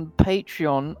Patreons on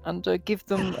Patreon and give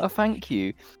them a thank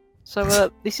you.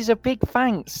 So this is a big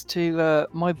thanks to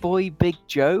my boy Big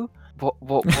Joe. What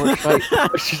like,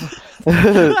 That's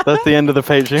the end of the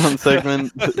Patreon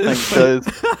segment. Thanks, guys.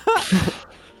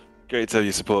 Great to have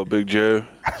you support Big Joe.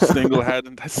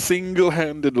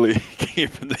 Single-handedly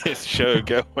keeping this show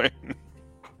going.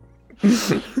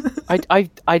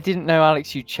 I didn't know,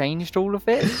 Alex, you changed all of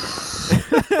it.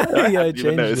 I hadn't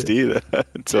even noticed either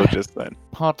until just then.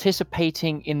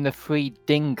 Participating in the free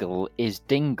dingle is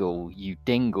Dingle, you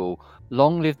dingle.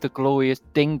 Long live the glorious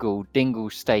Dingle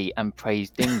state and praise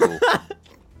Dingle.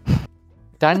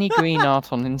 Danny Green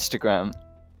Art on Instagram.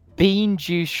 Bean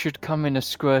juice should come in a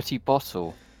squirty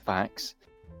bottle. Facts.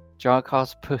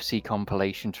 Jarkar's Pussy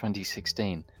compilation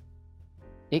 2016.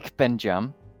 Ik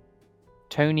Benjam.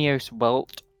 Tonios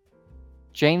Welt.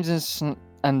 James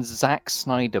and Zack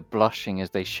Snyder blushing as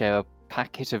they share a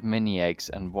packet of mini eggs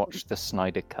and watch the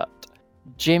Snyder Cut.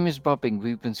 Jim is rubbing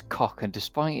Ruben's cock, and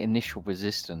despite initial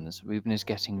resistance, Ruben is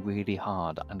getting really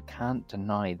hard and can't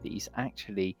deny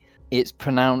that it's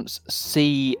pronounced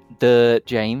C the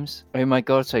James. Oh my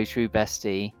god, so true,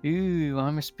 bestie. Ooh,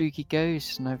 I'm a spooky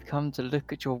ghost and I've come to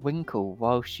look at your winkle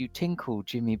whilst you tinkle,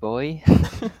 Jimmy boy.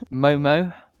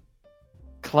 Momo.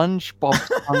 Clunge Bob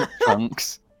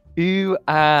Trunks. Ooh,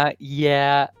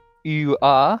 yeah, ooh,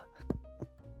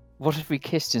 What if we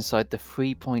kissed inside the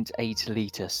 3.8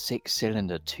 litre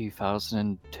 6-cylinder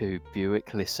 2002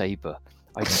 Buick LeSabre?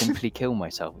 I'd simply kill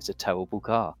myself. It's a terrible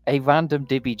car. A random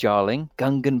dibby jarling.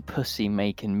 Gungan pussy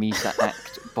making Misa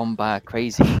act bombard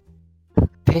crazy.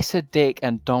 Pisser dick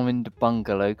and Domin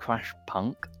bungalow crash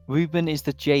punk. Ruben is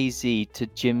the Jay-Z to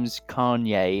Jim's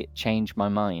Kanye change my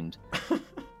mind.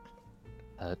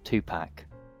 2-pack.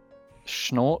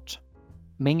 Schnort.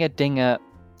 Minga dinger,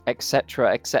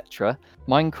 etc., etc.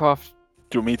 Minecraft.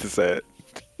 Do you want me to say it?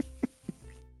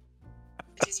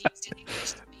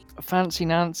 Fancy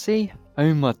Nancy.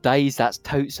 Oh my days, that's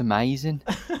totes amazing.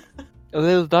 A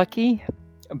little ducky.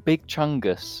 A big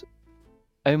chungus.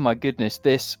 Oh my goodness,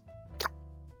 this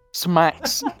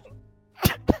smacks.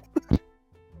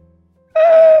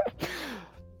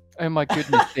 Oh my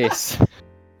goodness, this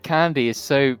candy is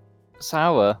so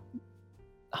sour.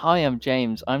 Hi, I'm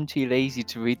James. I'm too lazy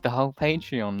to read the whole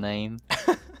Patreon name.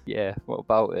 Yeah, what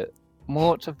about it?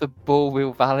 Mort of the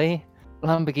Borwheel Valley.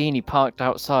 Lamborghini parked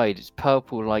outside. It's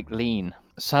purple like lean.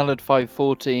 Salad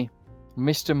 540.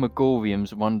 Mr.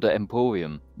 Megorium's Wonder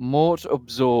Emporium. Mort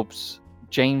absorbs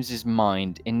James's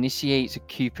mind, initiates a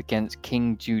coup against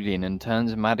King Julian, and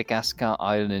turns Madagascar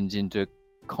Islands into a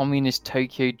communist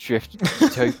Tokyo drift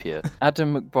utopia.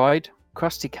 Adam McBride.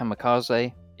 Krusty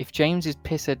Kamikaze. If James is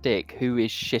pisser dick, who is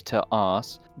shitter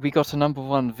ass? We got a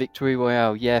 #1 victory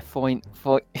royale. Yeah,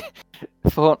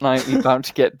 Fortnite, we about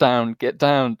to get down. Get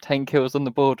down. 10 kills on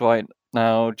the board right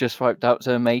now. Just wiped out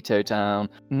Tomato Town.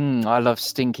 I love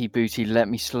stinky booty. Let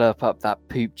me slurp up that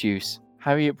poop juice.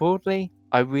 Harriet Broadley?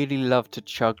 I really love to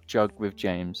chug jug with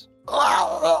James.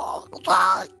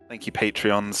 Thank you,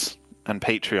 Patreons and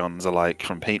Patreons alike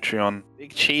from Patreon.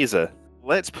 Big Cheeser.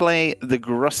 Let's play the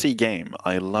Grussy game.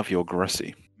 I love your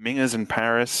Grussy. Mingers in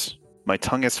Paris. My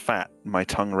tongue is fat. My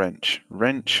tongue wrench.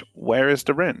 Wrench, where is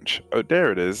the wrench? Oh,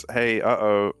 there it is. Hey,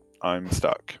 uh-oh, I'm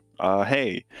stuck.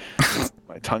 Hey,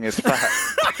 my tongue is fat.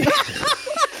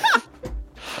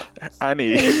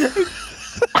 Annie.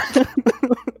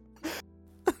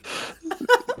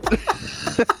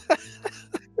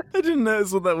 I didn't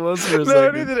notice what that was for a No,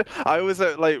 second. neither did I. I was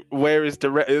like, where is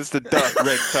the it was the duck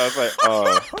wrench. I was like,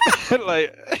 oh.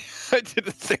 Like, I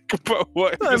didn't think about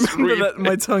what I was remember that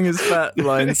my tongue is fat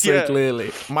line so Yeah.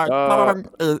 clearly. My tongue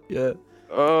yeah.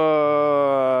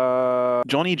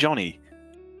 Johnny.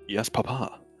 Yes,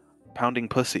 papa. Pounding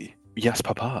pussy. Yes,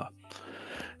 papa.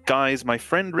 Guys, my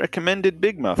friend recommended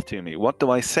Big Mouth to me. What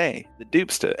do I say? The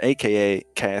Dupster, aka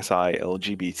KSI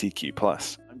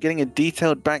LGBTQ+. I'm getting a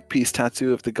detailed back piece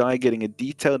tattoo of the guy getting a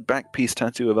detailed back piece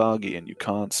tattoo of Argy, and you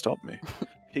can't stop me.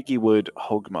 Piggywood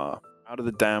Hogmar. Out of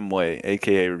the Damn Way,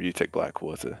 aka Review Tech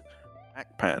Blackwater.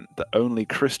 Akpan, the only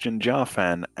Christian Jar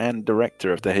fan and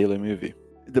director of the Halo movie.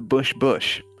 The Bush.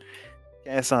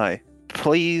 KSI,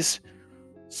 please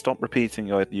stop repeating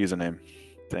your username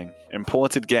thing.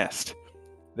 Imported guest.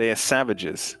 They are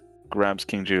savages. Grabs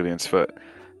King Julian's foot.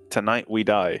 Tonight we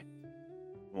die.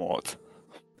 What?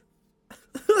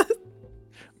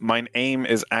 Mine aim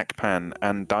is Akpan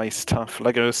and Dice Tough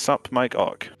Lego Sup Mike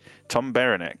Ock. Tom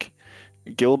Berenek.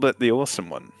 Gilbert the Awesome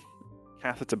One.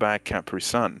 Catheter Bag Capri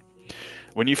Sun.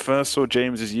 When you first saw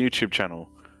James's YouTube channel,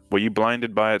 were you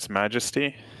blinded by its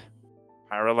majesty?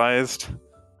 Paralyzed?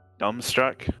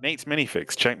 Dumbstruck? Nate's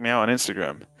Minifix, check me out on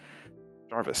Instagram.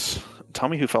 Jarvis, tell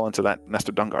me who fell into that nest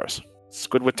of Dungars.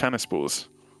 Squidward Tennis Balls.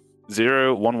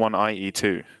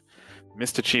 011IE2.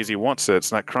 Mr. Cheesy Watsits,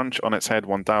 that crunch on its head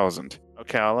 1000.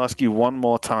 Okay, I'll ask you one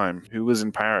more time. Who was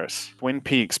in Paris? Twin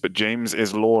Peaks, but James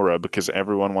is Laura because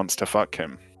everyone wants to fuck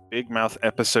him. Big Mouth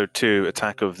Episode 2,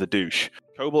 Attack of the Douche.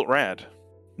 Cobalt Rad.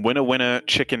 Winner,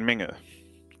 Chicken Minger.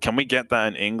 Can we get that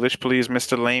in English, please,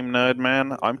 Mr. Lame Nerd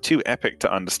Man? I'm too epic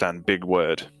to understand big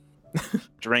word.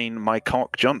 Drain My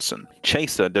Cock Johnson.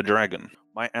 Chaser the Dragon.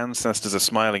 My ancestors are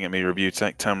smiling at me, Review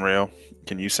Tech Tamriel.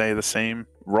 Can you say the same?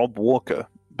 Rob Walker.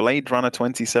 Blade Runner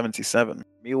 2077.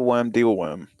 Mealworm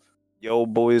Dealworm. Yo,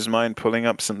 boys, mind pulling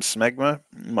up some smegma?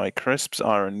 My crisps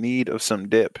are in need of some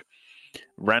dip.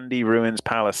 Randy Ruins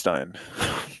Palestine.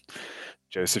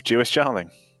 Joseph Jewish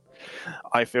Jarling.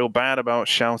 I feel bad about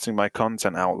shouting my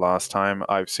content out last time.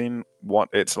 I've seen what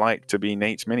it's like to be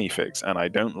Nate's minifix, and I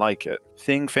don't like it.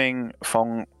 Thing, fing,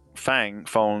 fong, fang,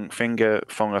 fong, finger,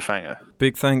 fonga, fanger.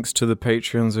 Big thanks to the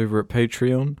Patreons over at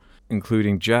Patreon,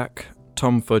 including Jack,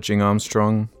 Tom Fudging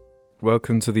Armstrong,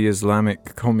 Welcome to the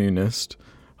Islamic Communist,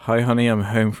 Hi Honey, I'm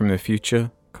Home from the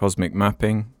Future, Cosmic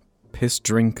Mapping, Piss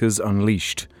Drinkers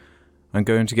Unleashed, I'm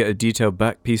going to get a detailed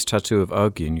back piece tattoo of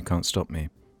Argy and you can't stop me,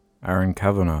 Aaron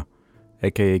Kavanagh,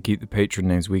 aka Keep the Patron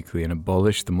Names Weekly and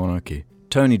Abolish the Monarchy,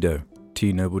 Tony Doe,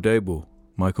 T Noble Dable,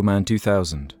 Michael Mann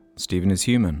 2000, Stephen is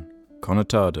Human, Connor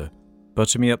Tarder,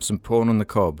 Butter Me Up Some Porn on the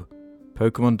Cob,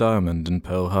 Pokemon Diamond and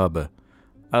Pearl Harbor.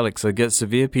 Alex, I get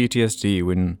severe PTSD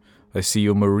when I see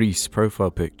your Maurice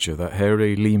profile picture. That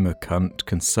hairy lemur cunt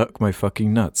can suck my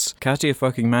fucking nuts. Katia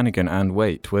fucking Manigan and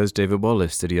wait, where's David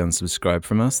Wallace? Did he unsubscribe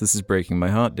from us? This is breaking my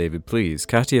heart, David, please.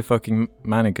 Katia fucking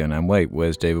Manigan and wait,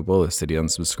 where's David Wallace? Did he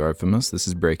unsubscribe from us? This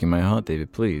is breaking my heart,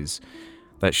 David, please.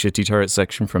 That shitty turret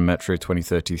section from Metro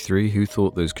 2033, who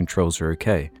thought those controls were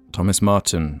okay? Thomas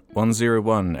Martin,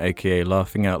 101, aka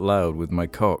Laughing Out Loud with my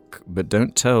cock, but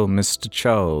don't tell Mr.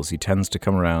 Charles, he tends to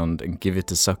come around and give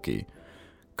it a sucky.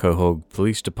 Quahog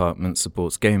Police Department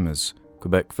supports gamers.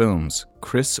 Quebec Films.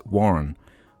 Chris Warren.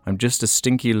 I'm just a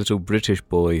stinky little British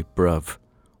boy, bruv.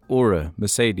 Aura,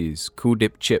 Mercedes, Cool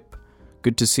Dip Chip.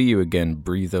 Good to see you again,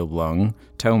 Breather Lung.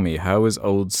 Tell me, how is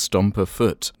old Stomper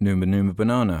Foot? Numa Numa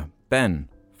Banana. Ben.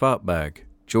 Fartbag.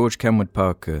 George Kenwood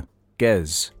Parker.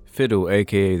 Gez. Fiddle,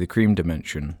 aka The Cream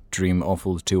Dimension. Dream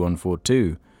Awful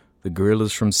 2142. The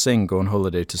Gorillas from Sing go on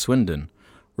holiday to Swindon.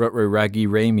 Rutro Raggy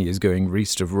Ramey is going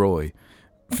Reest of Roy.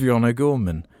 Fiona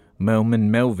Gorman,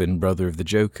 Melvin, brother of the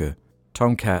Joker,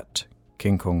 Tomcat,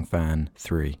 King Kong Fan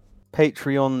 3.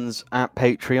 Patreons at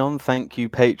Patreon. Thank you,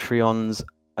 Patreons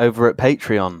over at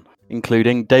Patreon,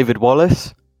 including David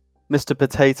Wallace, Mr.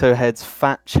 Potato Head's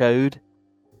Fat Chode,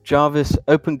 Jarvis.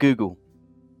 Open Google,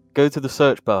 go to the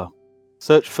search bar,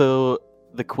 search for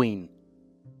the Queen,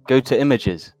 go to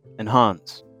Images,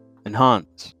 Enhance.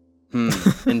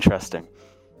 Interesting.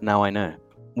 Now I know.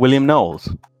 William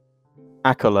Knowles.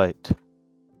 Acolyte,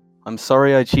 I'm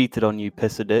sorry I cheated on you,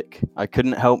 piss a dick. I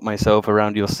couldn't help myself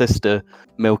around your sister,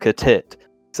 milk a tit,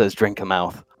 says Drink a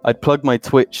Mouth. I'd plug my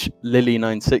Twitch,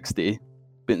 Lily960,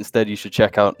 but instead you should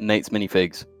check out Nate's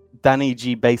Minifigs. Danny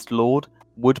G. Based Lord,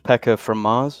 Woodpecker from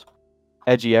Mars,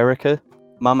 Edgy Erica,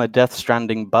 Mama Death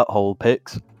Stranding Butthole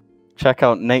Pics. Check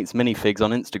out Nate's Minifigs on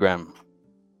Instagram.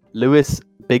 Lewis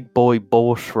Big Boy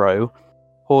Borshro,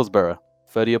 Horsborough,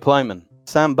 Ferdia Plyman.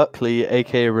 Sam Buckley,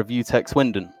 aka Review Tech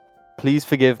Swindon. Please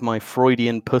forgive my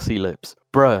Freudian pussy lips.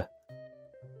 Bruh.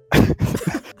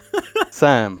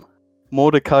 Sam.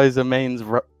 Mordekaiser Main's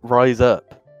Rise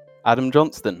Up. Adam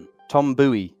Johnston. Tom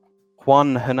Bowie.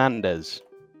 Juan Hernandez.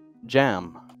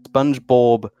 Jam.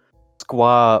 SpongeBob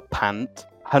Square Pant.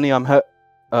 Honey, I'm hurt.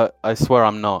 I swear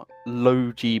I'm not.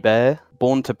 Low G Bear.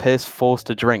 Born to Piss, Forced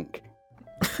to Drink.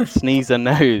 Sneezer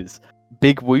Nose.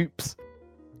 Big Whoops.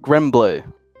 Gremblow.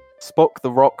 Spock the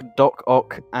Rock, Doc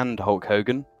Ock, and Hulk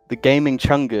Hogan. The Gaming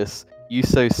Chungus. You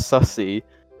so sussy.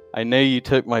 I know you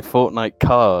took my Fortnite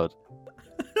card.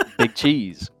 Big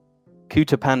Cheese.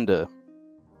 Kuta Panda.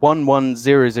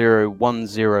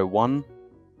 1100101.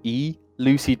 E.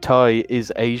 Lucy Tai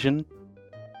is Asian.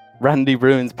 Randy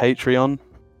Ruins Patreon.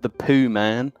 The Pooh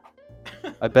Man.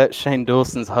 I bet Shane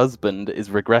Dawson's husband is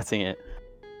regretting it.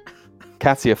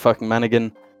 Katia fucking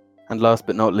Manigan. And last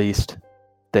but not least,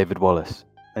 David Wallace.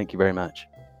 Thank you very much.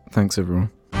 Thanks, everyone.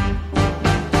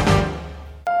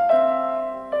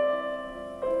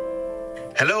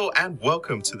 Hello and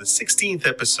welcome to the 16th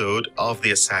episode of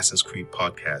the Assassin's Creed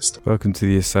podcast. Welcome to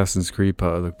the Assassin's Creed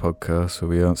part of the podcast where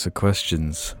we answer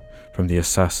questions from the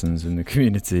assassins in the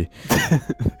community.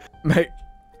 Mate,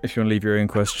 if you want to leave your own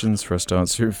questions for us to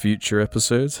answer in future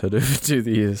episodes, head over to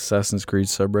the Assassin's Creed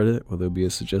subreddit where there'll be a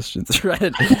suggestion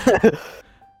thread.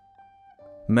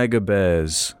 Mega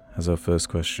Bears has our first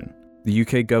question. The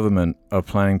UK government are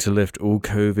planning to lift all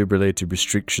COVID-related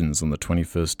restrictions on the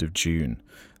 21st of June.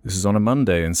 This is on a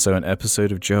Monday, and so an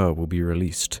episode of Jar will be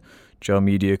released. Jar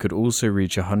Media could also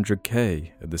reach 100k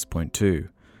at this point too.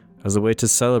 As a way to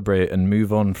celebrate and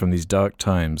move on from these dark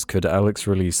times, could Alex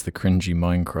release the cringy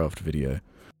Minecraft video?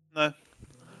 No.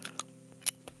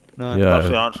 No. Yeah, That's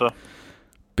the answer.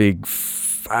 big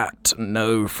fat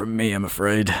no from me, I'm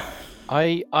afraid.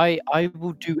 I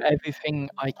will do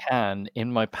everything I can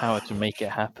in my power to make it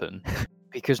happen.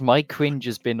 Because my cringe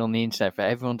has been on the internet for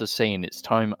everyone to see, and it's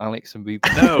time Alex and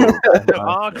Ruben. No,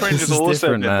 our cringe This is is also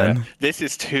different, different. man. This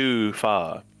is too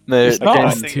far. No, It's not.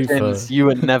 James, It's too James, far. you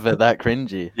were never that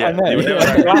cringy. Yeah, know, you were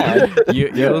yeah. never that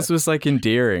Yours was like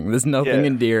endearing. There's nothing Yeah,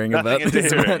 endearing Nothing about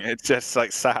this, endearing. man. It's just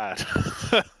like sad.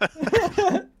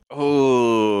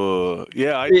 Oh,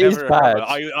 yeah, I It is never bad.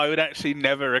 recover. I would actually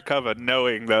never recover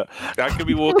knowing that I could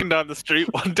be walking down the street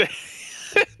one day.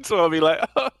 So I'll be like,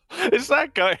 oh, it's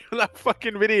that guy from that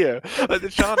fucking video. Like the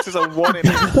chances are 1 in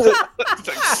it's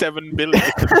like 7 billion.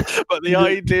 But the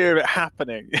idea of it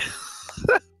happening.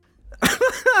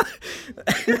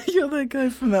 You're that guy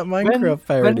from that Minecraft When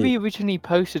parody. we originally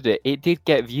posted it, it did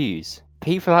get views.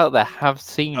 People out there have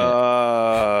seen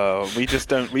it. We just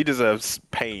don't. We deserve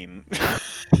pain.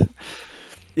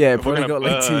 Yeah, We're probably gonna got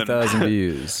like burn. 2,000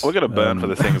 views. We're gonna burn for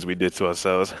the things we did to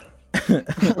ourselves.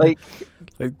 Like,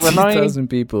 Like when I- 2,000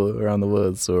 people around the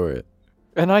world saw it.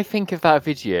 when I think of that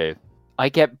video, I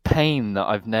get pain that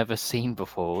I've never seen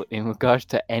before in regards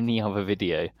to any other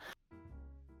video.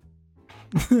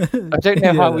 I don't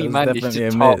know how we managed to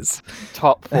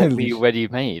top what Holy we sh- already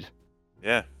made.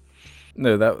 Yeah.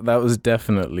 No, that was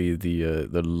definitely the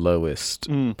lowest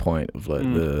point of like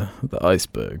the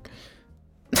iceberg.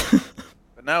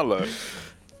 But now look,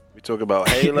 we talk about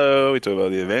Halo. We talk about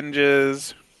the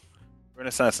Avengers. We're an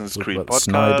Assassin's Talk Creed about podcast.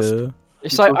 Snyder.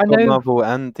 It's You like talk I about know, Marvel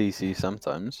and DC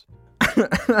sometimes.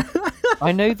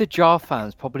 I know the Jar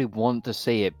fans probably want to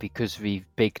see it because we've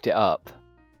bigged it up,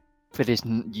 but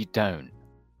you don't.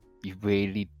 You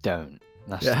really don't.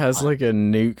 That's It has the like a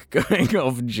nuke going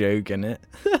off joke in it.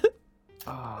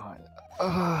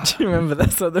 Oh, Do you remember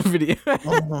that's like the video?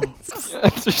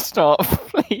 just stop,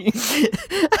 please.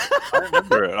 I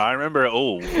remember it. I remember it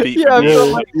all.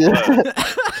 Yeah,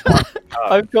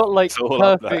 I've got like It's all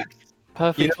up there.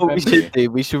 perfect. You know what we memory. should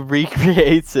do? We should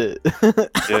recreate it.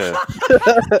 Yeah.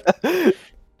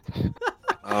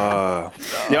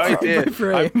 The idea. My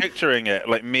brain. I'm picturing it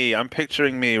like me. I'm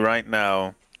picturing me right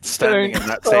now standing Don't in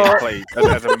that same stop. place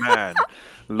as a man,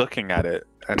 looking at it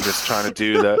and just trying to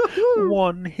do the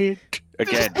one hit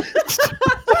again.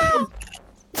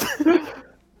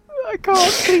 I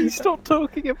can't. Please stop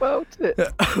talking about it.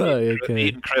 Oh, okay.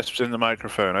 Eating crisps in the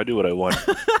microphone. I do what I want.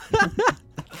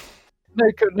 No.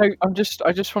 I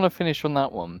just want to finish on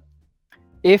that one.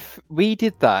 If we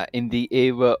did that in the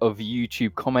era of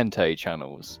YouTube commentary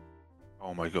channels,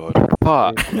 Oh my god.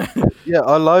 But Yeah,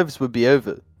 our lives would be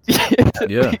over.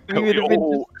 Yeah. we would have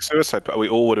been Suicide, but we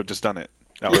all would have just done it.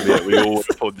 That would be it. We all would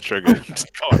have pulled the trigger. Just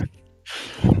gone.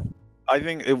 I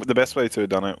think the best way to have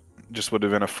done it just would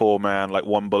have been a 4-man, like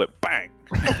 1 bullet, bang.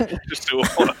 Just do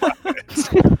all of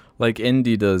that. Like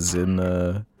Indy does in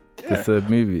the third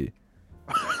movie.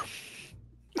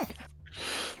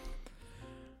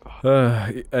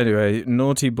 Anyway,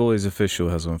 Naughty Boys Official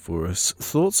has one for us.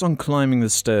 Thoughts on climbing the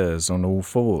stairs on all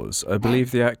fours? I believe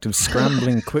the act of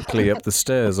scrambling quickly up the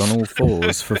stairs on all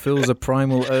fours fulfills a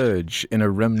primal urge in a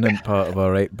remnant part of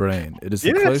our ape brain. It is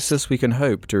the closest we can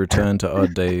hope to return to our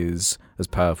days as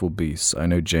powerful beasts. I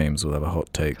know James will have a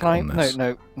hot take on this.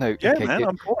 No. Yeah, okay, man,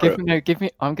 I'm for give it. me, no, give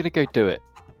me. I'm gonna go do it.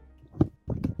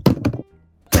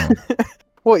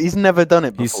 What? He's never done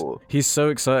it before. He's so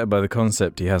excited by the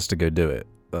concept he has to go do it.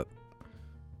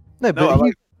 No, but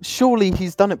surely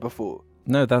he's done it before.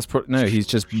 No, he's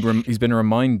just he's been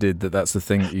reminded that that's the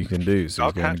thing that you can do, so I'll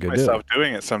he's going to catch go do myself it.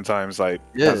 doing it sometimes, like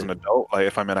Yeah. as an adult, like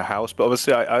if I'm in a house. But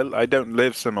obviously, I don't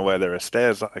live somewhere where there are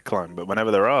stairs that I climb. But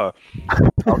whenever there are, I'll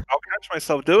catch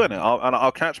myself doing it.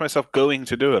 I'll catch myself going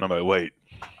to do it. I'm like, wait,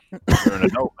 you're an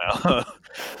adult now.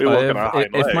 You're walking on hind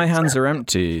If my legs. hands are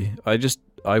empty,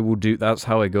 I will do. That's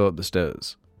how I go up the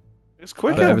stairs. It's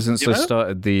quicker. But ever since you I know?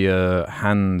 started the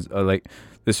hands, like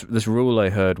this rule I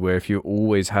heard where if you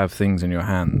always have things in your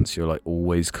hands, you're like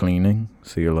always cleaning.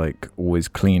 So you're like always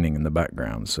cleaning in the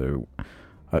background. So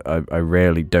I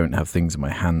rarely don't have things in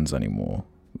my hands anymore.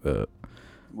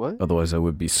 What? Otherwise, I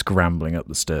would be scrambling up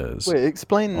the stairs. Wait,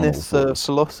 explain On this all fours.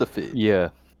 philosophy. Yeah.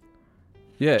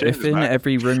 Yeah, James if is in back.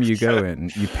 every room you go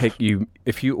in,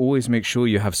 if you always make sure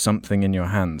you have something in your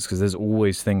hands, because there's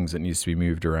always things that needs to be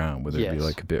moved around, whether it be Yes.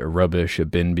 like a bit of rubbish, a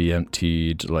bin be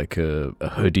emptied, like a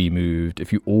hoodie moved.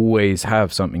 If you always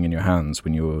have something in your hands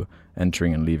when you're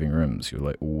entering and leaving rooms, you're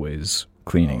like always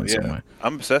cleaning Oh, in yeah. some way.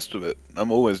 I'm obsessed with it.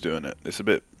 I'm always doing it. It's a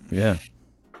bit Yeah.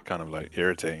 kind of like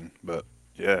irritating, but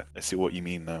yeah, I see what you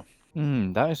mean now.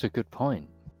 That is a good point.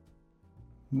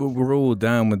 Well, we're all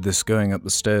down with this going up the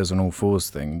stairs on all fours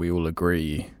thing. We all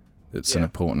agree it's an Yeah.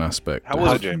 important aspect. How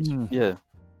was it, James? Yeah.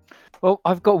 Well,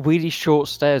 I've got really short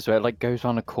stairs where it like goes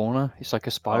on a corner. It's like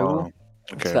a spiral.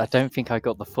 Oh, okay. So I don't think I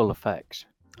got the full effect.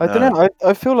 I don't know.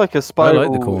 I feel like a I spiral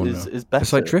like the corner. is better.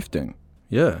 It's like drifting.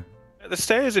 Yeah. The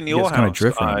stairs in Yeah, your it's kinda house,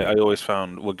 drifting. I always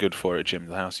found were good for it, Jim.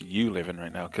 The house you live in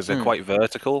right now, because they're Hmm. quite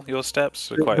vertical. Your steps,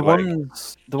 they're The quite like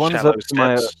ones shallow up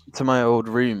steps. to my old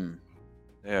room.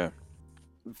 Yeah,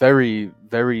 Very,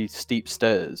 very steep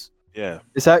stairs. yeah.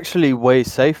 It's actually way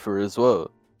safer as well.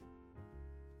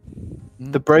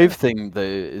 The brave thing though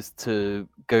is to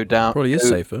go down. Probably is go,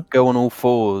 safer. Go on all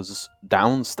fours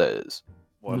downstairs.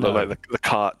 Well, No. look like the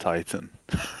cart titan.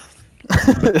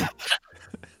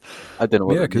 I don't know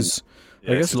what Yeah, that because means. Yeah,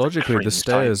 I it's guess just a logically the cringe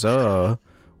stairs titan. are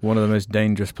one of the most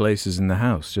dangerous places in the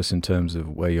house, just in terms of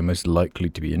where you're most likely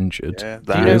to be injured. Yeah, you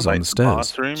that know- is on like the stairs.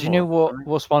 bathroom. Do you know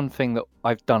what's one thing that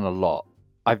I've done a lot?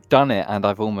 I've done it and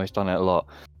I've almost done it a lot.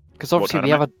 Because obviously kind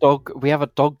we of have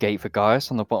a dog gate for Gaius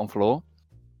on the bottom floor.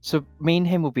 So me and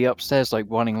him will be upstairs like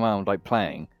running around like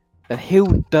playing. Then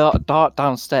he'll dart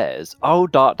downstairs. I'll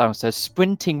dart downstairs,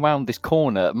 sprinting round this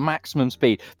corner at maximum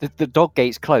speed. The dog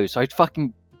gate's closed, so I'd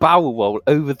fucking barrel roll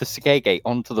over the scare gate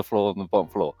onto the floor on the bottom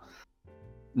floor.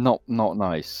 Not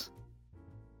nice.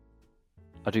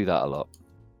 I do that a lot.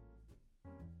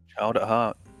 Child at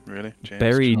heart, really, James?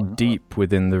 Buried Child. deep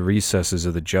within the recesses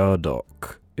of the jar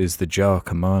dock is the jar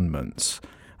commandments.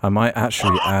 I might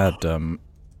actually add,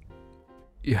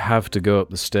 you have to go up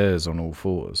the stairs on all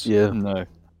fours. Yeah. No,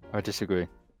 I disagree.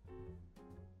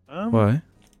 Why?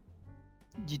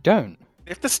 You don't.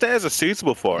 If the stairs are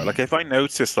suitable for it, like if I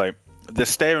notice like the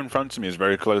stair in front of me is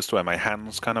very close to where my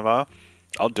hands kind of are,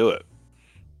 I'll do it.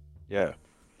 Yeah.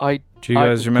 Do you I-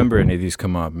 guys remember any of these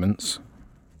commandments?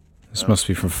 This No. must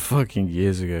be from fucking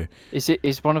years ago.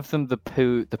 Is one of them the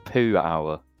poo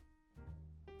hour?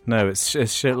 No, it's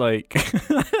shit like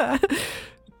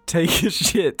take a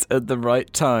shit at the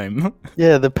right time.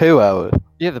 Yeah, the poo hour.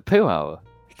 Yeah, the poo hour.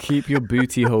 Keep your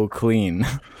booty hole clean.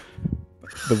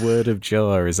 The word of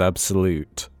jar is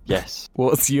absolute. Yes.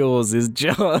 What's yours is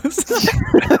jars.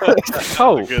 That's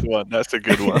Oh. a good one. That's a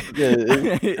good one. Yeah,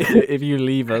 If you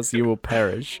leave us, you will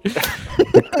perish.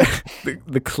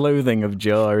 The clothing of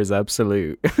jar is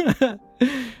absolute.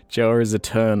 Jar is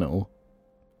eternal.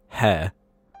 Hair.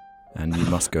 And you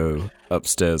must go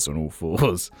upstairs on all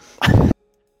fours.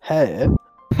 hair.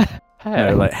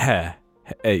 No, like hair.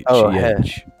 H-E-H. Oh, hair.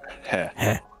 Hair.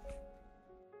 Hair.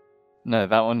 No,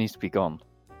 that one needs to be gone.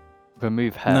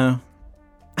 Remove hair. No.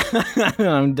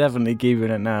 I'm definitely keeping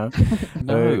it now.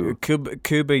 No.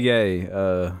 Kuba Ye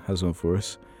has one for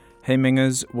us. Hey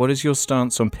Mingers, what is your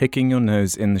stance on picking your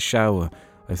nose in the shower?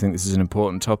 I think this is an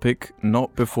important topic,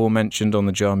 not before mentioned on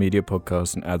the Jar Media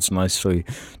podcast, and adds nicely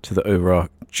to the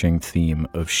overarching theme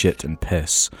of shit and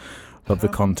piss. Love the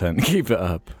content. Keep it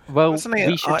up. Well, Personally,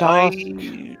 we should I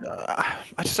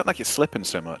just don't like it slipping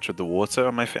so much with the water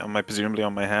on my presumably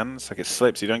on my hands. Like it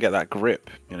slips, you don't get that grip,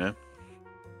 you know.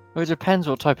 Well, it depends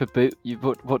what type of boot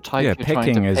what type Yeah, you're trying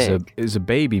picking to pick. is a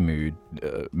baby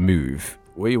move.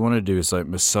 What you want to do is like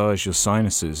massage your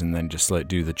sinuses and then just like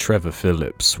do the Trevor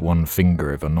Phillips one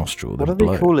finger over nostril. What do then they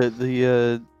blow. call it?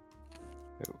 The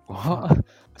What?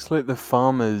 it's like the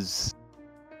farmers.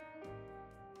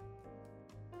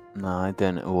 No, I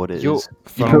don't know what it You're- is.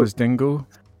 Farmer's dingle?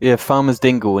 Yeah, farmer's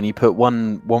dingle, and you put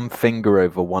one finger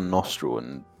over one nostril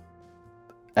and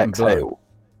And blow. exhale.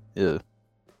 Yeah.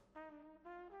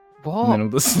 What? And then all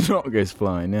the snot goes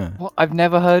flying, yeah. What? I've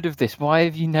never heard of this. Why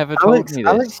have you never told Alex, me this?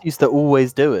 Alex used to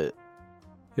always do it.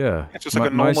 Yeah. It's just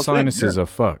like a my normal thing, sinuses are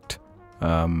fucked.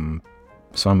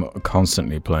 So I'm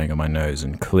constantly playing on my nose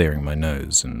and clearing my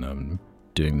nose and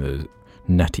doing the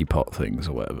neti pot things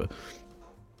or whatever.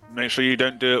 Make sure you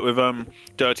don't do it with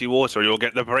dirty water, or you'll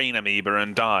get the brain amoeba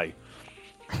and die.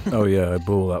 Oh yeah, I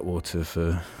boil that water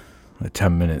for like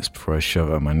 10 minutes before I shove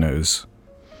it out my nose.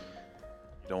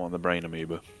 You don't want the brain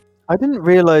amoeba. I didn't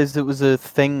realize it was a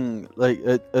thing, like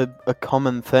a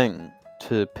common thing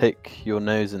to pick your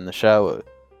nose in the shower,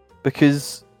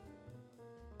 because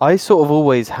I sort of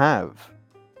always have,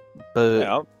 but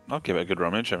Yeah, I'll give it a good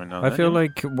rummage every now and I then. feel yeah.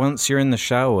 like once you're in the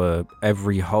shower,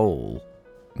 every hole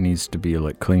needs to be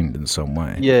like cleaned in some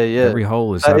way. yeah, yeah. Every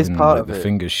hole is That is having part like of the it.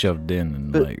 fingers shoved in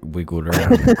and But- like wiggled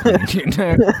around, and cleaned, you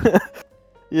know?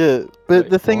 Yeah, but Wait,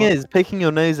 the thing what? is, picking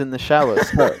your nose in the shower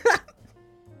sucks.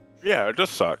 Yeah, it does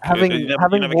suck. having you never,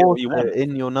 having you never get what you water want.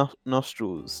 in your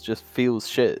nostrils just feels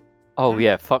shit. Oh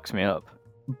yeah, fucks me up.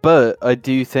 But I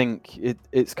do think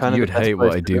it's kind You of. would the best hate what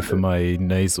place I to do for my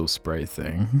nasal spray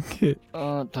thing.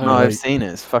 Don't No, I've like- seen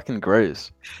it. It's fucking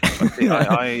gross.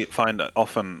 I find that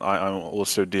often I'm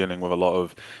also dealing with a lot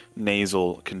of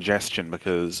nasal congestion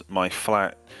because my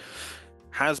flat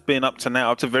has been up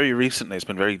to very recently, it's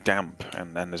been very damp,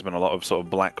 and there's been a lot of sort of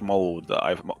black mold that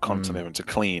I've constantly having to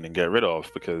clean and get rid of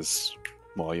because,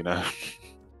 well, you know,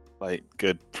 like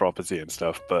good property and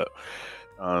stuff. But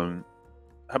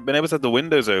I've been able to have the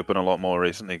windows open a lot more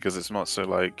recently because it's not so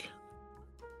like.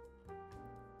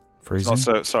 It's Freezing? not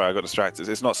so sorry, I got distracted.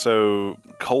 It's not so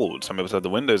cold, so I'm able to have the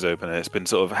windows open, and it's been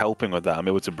sort of helping with that. I'm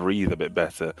able to breathe a bit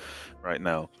better right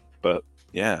now. But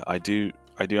yeah, I do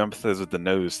empathize with the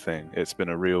nose thing. It's been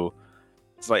a real.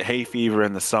 It's like hay fever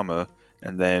in the summer,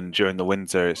 and then during the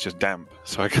winter it's just damp,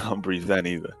 so I can't breathe then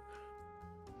either.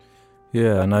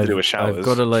 Yeah, and to I've do with got showers.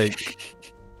 to like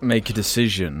make a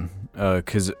decision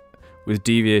because with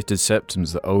deviated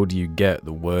septums, the older you get,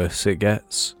 the worse it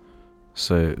gets.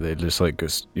 So they just like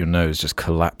your nose just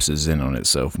collapses in on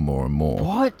itself more and more.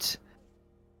 What?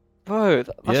 Bro,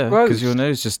 that's yeah, gross. because your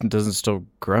nose just doesn't stop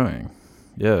growing.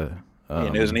 Yeah. Your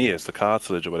nose and ears, the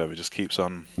cartilage or whatever, just keeps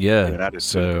on. being Yeah, added to it.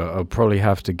 so I'll probably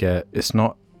have to get. It's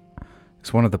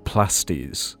one of the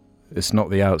plasties. It's not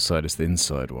the outside; it's the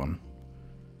inside one.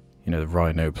 You know, the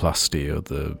rhinoplasty or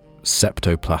the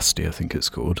septoplasty, I think it's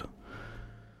called.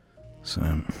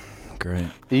 So, great.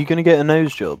 Are you gonna get a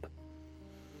nose job?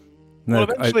 No,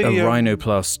 Well, eventually, a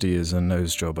rhinoplasty is a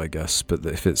nose job, I guess. But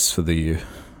if it's for the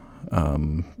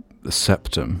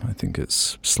septum, I think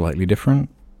it's slightly different.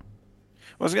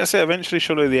 I was gonna say eventually,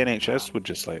 surely the NHS would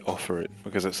just like offer it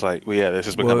because it's like, well, yeah, this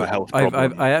has become a health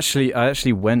problem. I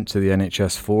actually went to the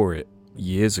NHS for it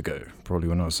years ago, probably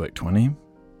when I was like 20,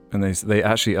 and they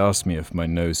actually asked me if my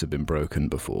nose had been broken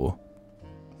before,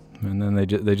 and then they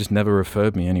just never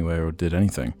referred me anywhere or did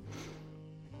anything.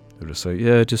 They were just like,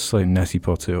 yeah, just like neti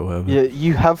pot it or whatever. Yeah,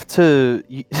 you have to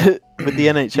with the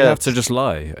NHS. You have to just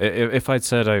lie. If I'd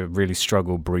said I really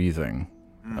struggle breathing,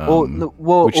 Or,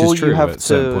 well, which or is true, you have at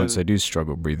certain to. points I do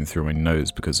struggle breathing through my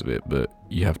nose because of it, but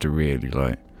you have to really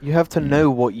like. You have to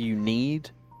know what you need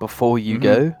before you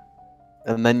go,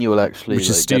 and then you'll actually. Which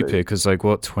is like, get stupid, it. because like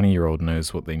what 20-year-old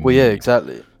knows what they need? Well, yeah,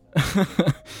 exactly.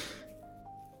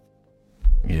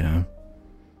 Yeah.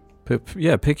 But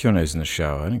yeah, pick your nose in the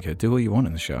shower. I don't care. Do what you want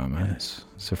in the shower, man. It's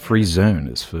a free zone.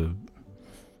 It's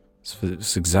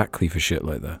exactly for shit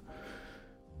like that.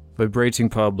 Vibrating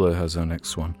Pablo has our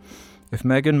next one. If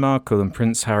Meghan Markle and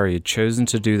Prince Harry had chosen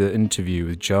to do the interview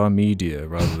with Jar Media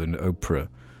rather than Oprah,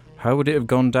 how would it have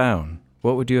gone down?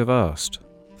 What would you have asked?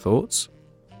 Thoughts?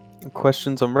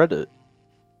 Questions on Reddit.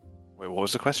 Wait, what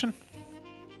was the question?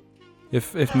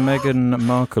 If Meghan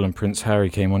Markle and Prince Harry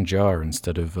came on Jar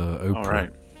instead of Oprah. All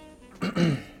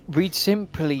right. We'd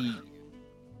simply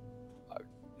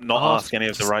Not ask any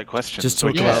of the right questions. Just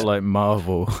talk Yeah. about like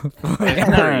Marvel.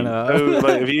 Harry, so,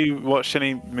 like, have you watched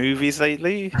any movies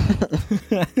lately?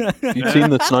 You seen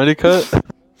the Snyder Cut?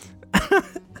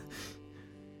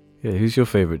 Yeah, who's your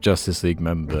favourite Justice League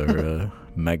member,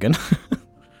 Megan?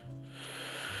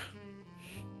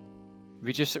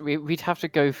 we'd have to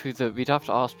go through we'd have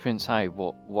to ask Prince Harry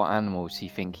what animals he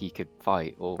think he could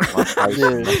fight or what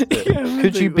Yeah.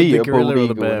 Could you beat a bald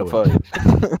eagle in a fight?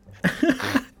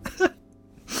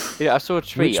 Yeah, I saw a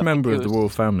tweet. Which member of the royal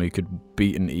family could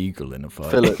beat an eagle in a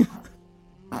fight? Philip.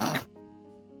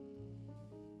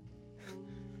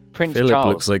 Prince Philip Charles.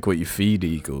 looks like what you feed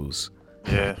eagles.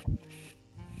 Yeah.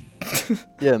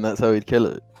 Yeah, and that's how he'd kill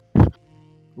it.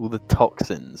 All the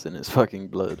toxins in his fucking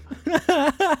blood.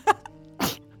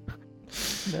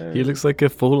 No. He looks like a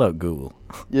Fallout ghoul.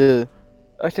 Yeah.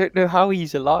 I don't know how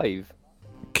he's alive.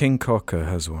 King Cocker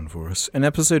has one for us. In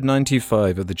episode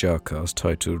 95 of the Jarcast,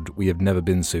 titled We Have Never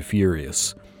Been So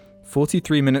Furious,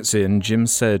 43 minutes in, Jim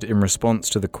said in response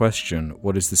to the question,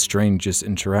 what is the strangest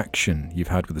interaction you've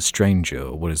had with a stranger,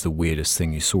 or what is the weirdest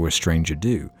thing you saw a stranger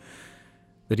do,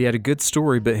 that he had a good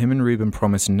story, but him and Ruben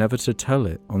promised never to tell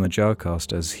it on the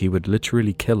Jarcast as he would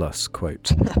literally kill us,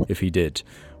 quote, if he did.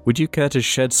 Would you care to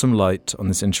shed some light on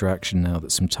this interaction now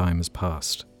that some time has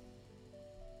passed?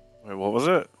 Wait, what was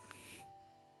it?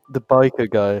 The biker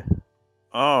guy.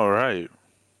 Oh, right.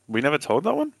 We never told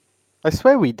that one? I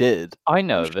swear we did. I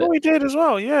know I'm of sure it. we did as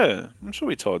well, yeah. I'm sure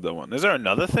we told that one. Is there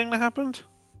another thing that happened?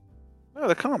 No,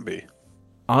 there can't be.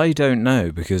 I don't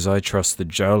know, because I trust the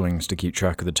Jowlings to keep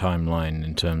track of the timeline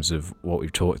in terms of what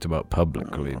we've talked about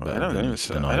publicly. I don't think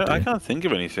so. than I do. can't think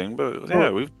of anything, but yeah,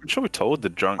 I'm sure we told the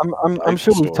drunk. I'm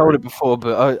sure we've told it before,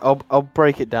 but I'll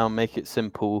break it down, make it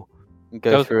simple, and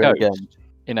go through it again.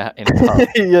 In a pub.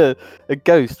 Yeah, a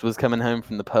ghost was coming home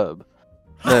from the pub.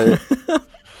 No,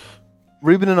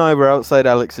 Ruben and I were outside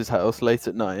Alex's house late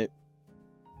at night.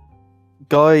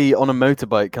 Guy on a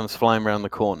motorbike comes flying around the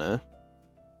corner,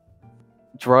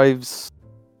 drives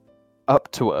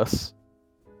up to us,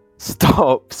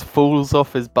 stops, falls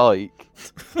off his bike,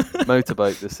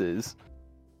 motorbike this is,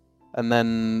 and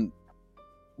then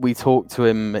we talk to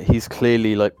him. He's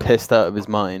clearly like pissed out of his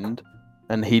mind,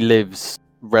 and he lives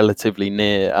relatively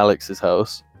near Alex's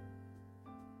house,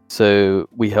 so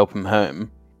we help him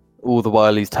home. All the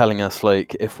while he's telling us,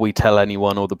 like, if we tell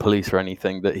anyone or the police or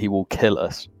anything, that he will kill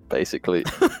us, basically.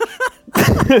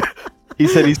 He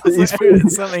said he's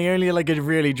It's something only like a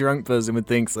really drunk person would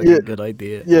think's like a good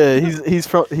idea. yeah, he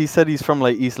said he's from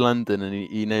like East London, and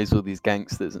he knows all these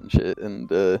gangsters and shit, and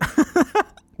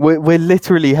we're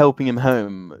literally helping him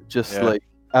home, just like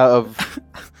out of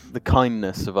the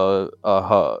kindness of our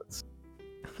hearts.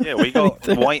 Yeah, we got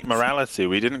white morality.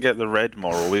 We didn't get the red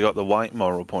moral. We got the white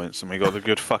moral points, and we got the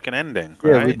good fucking ending.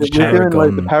 Yeah, Right? we're doing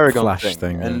like the Paragon Flash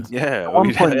thing, thing, and Yeah, At one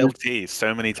we point- did LT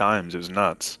so many times. It was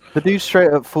nuts. the dude straight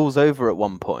up falls over at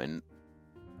one point,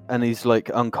 and he's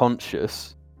like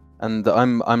unconscious, and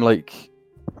I'm like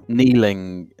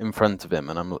kneeling in front of him,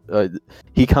 and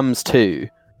he comes to,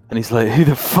 and he's like, "Who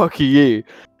the fuck are you?"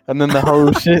 And then the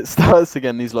whole shit starts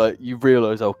again. He's like, "You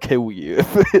realise I'll kill you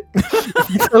if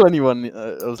you tell anyone."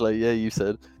 I was like, "Yeah, you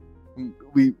said."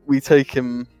 We take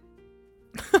him.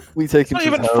 We take him Not to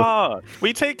even his house. far.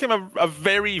 We take him a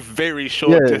very, very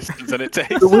short Yeah. distance, and it takes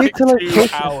But we like had to like 2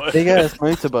 push hours. a big ass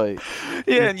motorbike.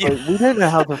 Yeah, and Like, we don't know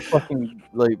how to fucking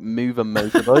like move a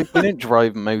motorbike. We don't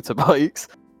drive motorbikes,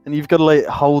 and you've got to like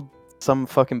hold some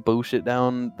fucking bullshit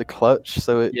down the clutch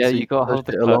so it. Yeah, so you got to push hold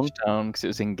the it clutch along. down because it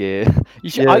was in gear.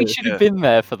 Yeah, I should have been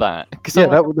there for that. 'cause Yeah, I'm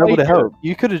that like, would have "Wait, helped.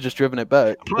 You could have just driven it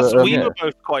back. Plus, but, we yeah. were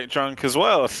both quite drunk as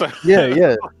well, so Yeah,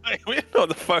 yeah. we didn't know what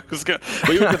the fuck was going.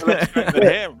 We were just less drunk than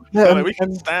him. Yeah, So, like, we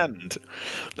and- can stand.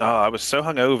 Oh, I was so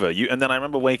hungover. And then I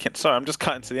remember waking. Sorry, I'm just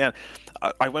cutting to the end.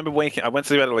 I remember waking. I went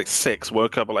to the bed at like 6,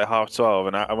 woke up at like 12:30,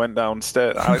 and I went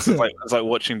downstairs. Alex was like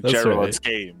watching That's Gerard's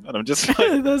right. game, and I'm just like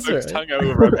That's the most right.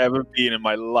 hungover I've ever been in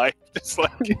my life. Just like,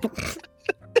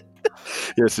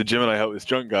 yeah. So Jim and I helped this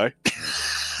drunk guy.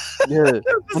 Yeah. This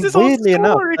And is our weirdly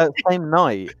enough, story. that same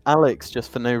night, Alex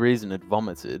just for no reason had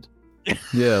vomited.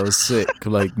 Yeah, I was sick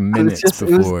like minutes just- it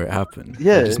was- before it happened.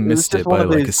 Yeah, I just missed was it one by of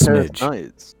like a those cursed smidge.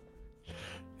 nights. It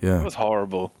Yeah. was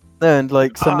horrible. No, and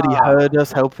like somebody Ah. heard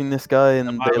us helping this guy,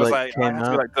 and I they was like I came had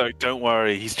to be out. like, don't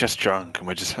worry, he's just drunk, and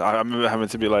we're just. I remember having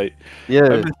to be like,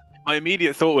 Yeah, my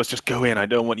immediate thought was just go in. I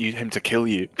don't want him to kill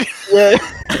you. yeah.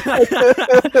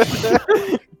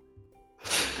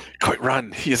 Quick,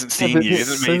 run! He hasn't seen but you. He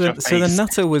hasn't So made your the, so the face.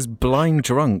 nutter was blind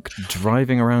drunk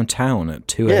driving around town at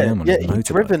 2 a.m. on his he'd motorbike.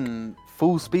 driven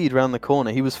full speed around the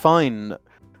corner. He was fine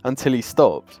until he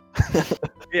stopped.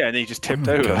 Yeah, and he just tipped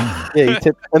Oh, over. God. Yeah, he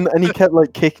tipped, and he kept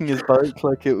like kicking his bike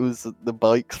like it was the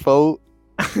bike's fault.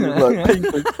 He was like,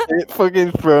 piece of shit,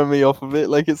 fucking throwing me off of it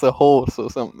like it's a horse or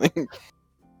something.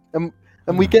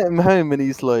 And we get him home and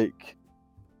he's like,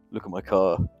 "Look at my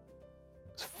car.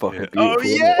 It's fucking Yeah.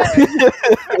 beautiful." Oh, isn't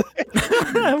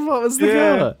it?" What was the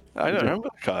Yeah. car? I don't remember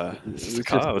the car. It's just a It's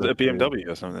car. just Was it a a- BMW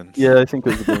or something? Yeah, I think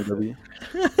it was a BMW.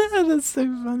 That's so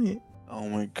funny. Oh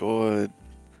my god.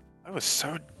 I was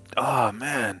so. Oh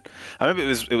man. I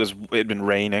remember it had been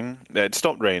raining. It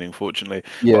stopped raining, fortunately.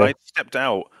 Yeah. But I stepped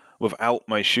out without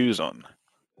my shoes on.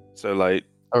 So like,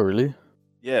 Oh, really?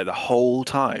 yeah, the whole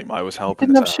time I was helping.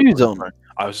 Didn't have this shoes out. on.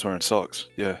 I was wearing socks.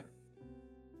 Yeah.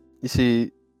 You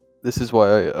see, this is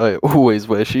why I always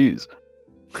wear shoes.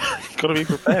 Gotta be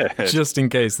prepared. Just in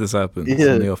case this happens,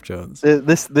 Yeah. on the off chance.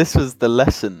 This was the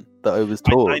lesson that I was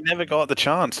taught. I never got the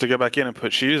chance to go back in and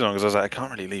put shoes on because I was like, I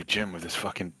can't really leave gym with this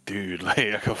fucking dude. Like,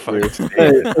 I got fucking.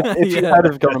 Hey, if you Yeah. had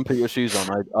have gone and put your shoes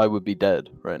on, I would be dead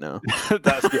right now.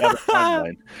 That's the other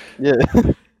timeline.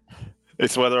 Yeah.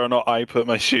 It's whether or not I put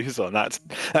my shoes on. That's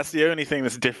the only thing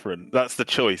that's different. That's the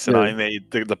choice, and Yeah. I made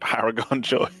the paragon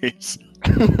choice.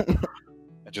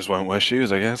 I just won't wear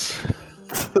shoes, I guess.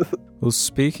 Well,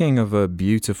 speaking of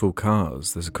beautiful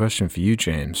cars, there's a question for you,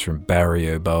 James, from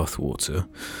Barrio Bathwater.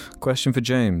 Question for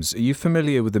James. Are you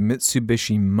familiar with the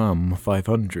Mitsubishi Mum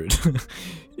 500?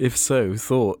 If so,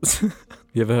 thoughts?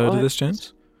 You ever heard of this,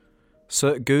 James?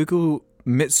 So Google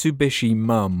Mitsubishi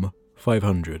Mum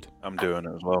 500. I'm doing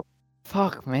it as well.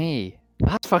 Fuck me.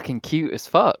 That's fucking cute as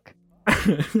fuck. What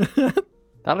do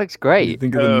That looks you great.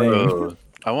 think of the name? Oh,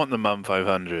 I want the Mum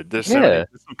 500. There's Yeah.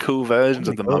 some cool versions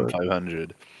Oh of the my Mum God.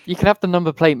 500. You can have the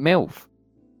number plate MILF.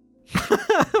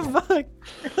 Fuck.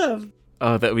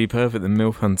 Oh, that would be perfect. The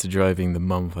MILF Hunter driving the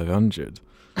Mum 500.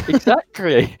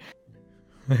 Exactly.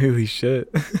 Holy shit.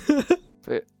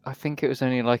 But I think it was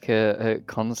only like a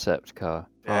concept car.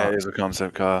 Yeah, Fuck. it is a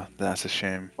concept car. That's a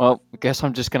shame. Well, I guess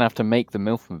I'm just gonna have to make the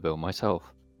MILFmobile myself.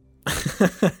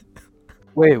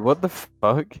 Wait, what the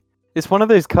fuck? It's one of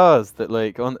those cars that,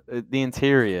 like, on the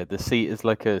interior, the seat is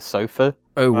like a sofa.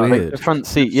 Oh, Like weird. the front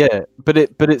seat, yeah, but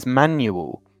it's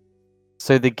manual.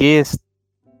 So the gear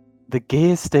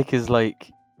stick is like,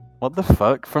 what the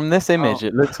fuck? From this image,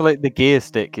 it looks like the gear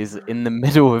stick is in the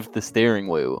middle of the steering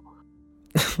wheel.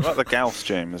 What about the Gauss,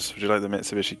 James? Would you like the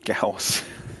Mitsubishi Gauss?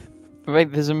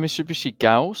 Wait, there's a Mitsubishi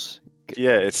Gauss?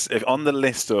 Yeah, it's on the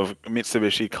list of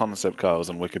Mitsubishi concept cars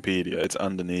on Wikipedia. It's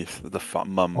underneath the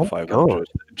Mum Oh 500. God.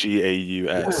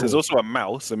 GAUS. There's also a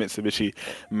mouse, a Mitsubishi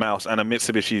mouse, and a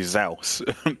Mitsubishi Zaus.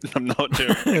 I'm not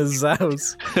joking.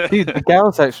 Zouse. Dude, the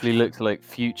Gauss actually looks like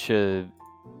future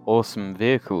awesome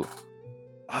vehicle.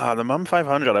 The Mum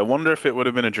 500. I wonder if it would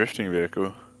have been a drifting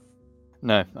vehicle.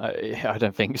 No, I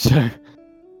don't think so.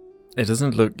 It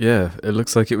doesn't look, yeah, it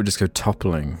looks like it would just go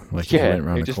toppling, like if Yeah, it went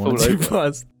around it'd the just corner fall too over.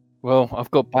 fast. Well, I've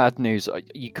got bad news.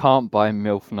 You can't buy a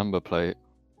MILF number plate.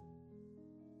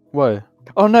 Why?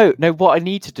 Oh no, what I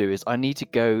need to do is I need to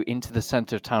go into the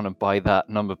centre of town and buy that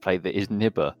number plate that is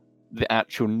Nibber. The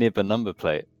actual Nibber number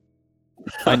plate.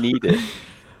 I need it.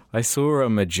 I saw a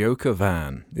Majoka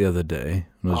van the other day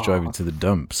when I was Oh. driving to the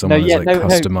dump. Someone yeah, has no,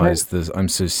 customized this "I'm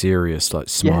so serious" like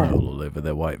smile all over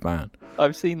their white van.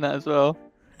 I've seen that as well.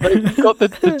 Like, you've got the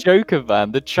Joker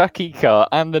van, the Chucky car,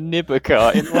 and the Nibber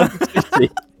car in one city.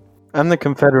 And the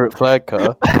Confederate flag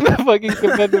car. And the fucking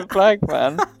Confederate flag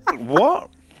van. What?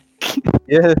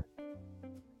 Yeah.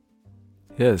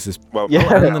 Yeah, it's this. Well,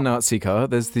 Yeah. And the Nazi car.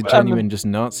 There's the And genuine just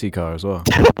Nazi car as well.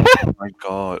 Oh my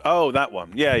god. Oh, that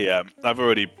one. Yeah. I've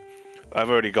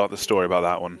already got the story about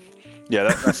that one. Yeah,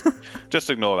 that's just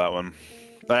ignore that one.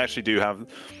 I actually do have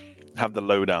the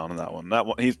lowdown on that one. That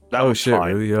one. That Oh one's shit!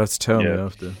 fine. Really? You have to tell me Yeah.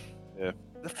 after.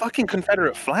 The fucking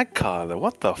Confederate flag car, though.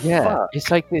 What the Yeah, fuck? it's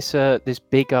like this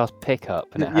big ass pickup,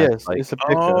 and it has Yes, like, it's a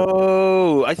pickup.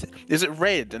 Oh, is it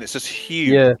red and it's just huge?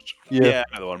 Yeah. Yeah,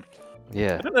 another one.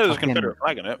 yeah, I didn't know there was a fucking- Confederate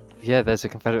flag in it. Yeah, there's a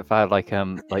Confederate flag, like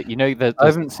you know the. I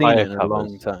haven't seen tire it in a long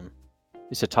covers. time.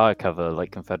 It's a tire cover,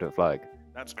 like Confederate flag.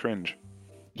 That's cringe.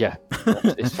 Yeah,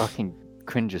 it's fucking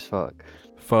cringe as fuck.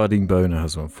 Farding Boner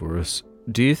has one for us.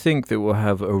 Do you think that we'll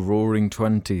have a roaring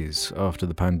 20s after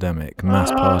the pandemic? Mass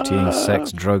partying,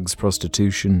 sex, drugs,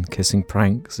 prostitution, kissing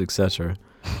pranks, etc.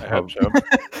 I hope so.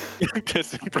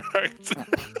 Kissing pranks.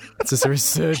 Just a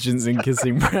resurgence in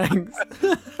kissing pranks.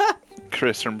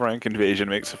 Chris from Prank Invasion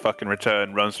makes a fucking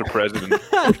return, runs for president.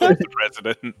 becomes the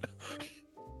president.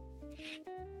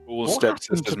 All What happened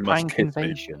stepsisters to must Prank kiss me.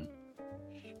 Invasion?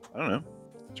 I don't know.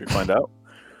 Should we find out?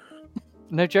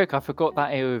 No joke, I forgot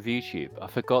that era of YouTube. I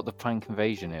forgot the prank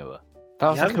invasion era. That He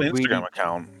was has like an a Instagram really...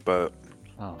 account, but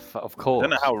Oh, of I course. don't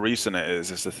know how recent it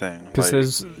is. Is the thing. Because Like,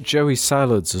 there's Joey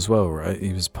Salads as well, right?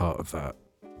 He was part of that.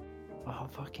 Oh,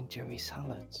 fucking Joey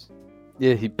Salads.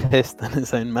 Yeah, he pissed in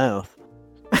his own mouth.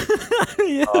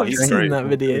 Yeah, Oh, I've he's seen great. that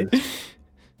video.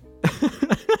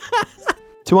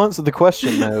 To answer the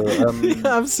question, though, The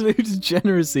absolute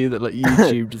degeneracy that like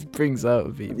YouTube just brings out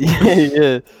of people.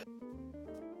 yeah.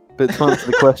 But to answer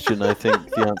the question, I think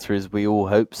the answer is we all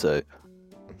hope so.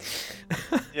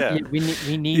 yeah. We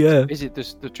need Yeah. to visit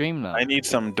the Dreamland. I need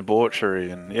some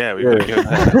debauchery, and yeah, we Yeah. gotta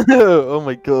go there. Oh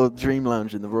my god, Dream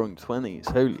Lounge in the wrong 20s.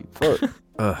 Holy fuck.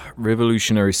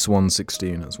 Revolutionary Swan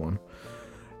 16 as one.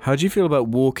 How do you feel about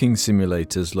walking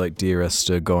simulators like Dear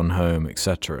Esther, Gone Home,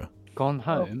 etc.? Gone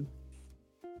Home?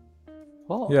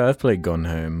 What? Yeah, I've played Gone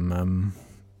Home.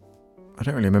 I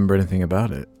don't really remember anything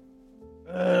about it.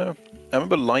 I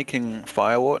remember liking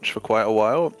Firewatch for quite a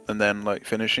while, and then like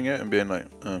finishing it and being like,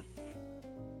 oh,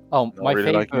 Oh, Not my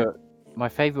really liking favorite, my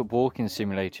favorite walking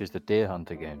simulator is the Deer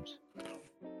Hunter games,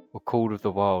 or Call of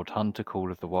the Wild, Hunter Call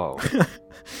of the Wild. Have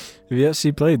you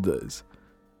actually played those?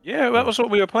 yeah, that was what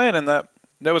we were playing in that.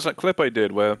 There was that clip I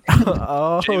did where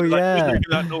Oh, she was like, yeah. "Who's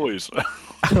making that noise?"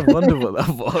 I wonder what that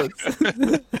was.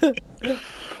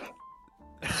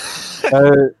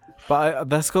 But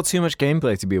that's got too much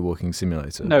gameplay to be a walking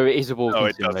simulator. No, it is a walking No,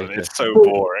 it simulator. doesn't. It's so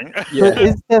boring. So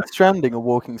is Death Stranding a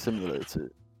walking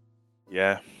simulator?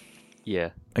 yeah, Yeah.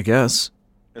 I guess.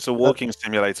 it's a walking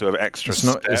simulator with extra It's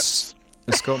not. steps.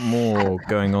 It's got more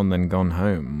going on than Gone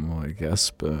Home, I guess.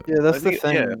 But Yeah, that's I the think-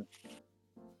 thing. yeah.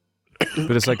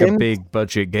 but it's like a Games- big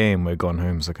budget game where Gone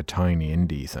Home's like a tiny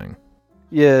indie thing.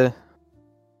 Yeah.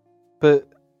 But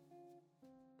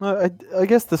no, I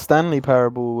guess the Stanley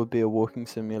Parable would be a walking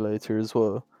simulator as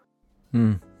well.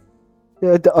 Hmm.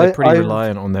 Yeah, They're pretty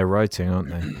reliant on their writing, aren't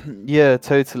they? Yeah,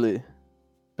 totally.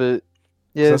 But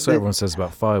yeah, That's what everyone says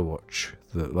about Firewatch.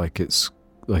 That like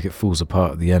it falls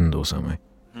apart at the end or something.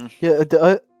 yeah,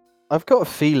 I've got a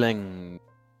feeling.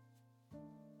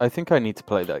 I think I need to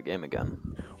play that game again.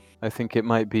 I think it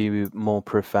might be more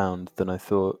profound than I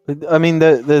thought. I mean,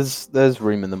 there's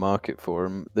room in the market for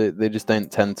them. They just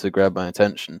don't tend to grab my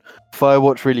attention.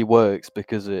 Firewatch really works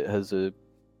because it has a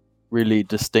really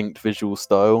distinct visual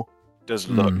style. It does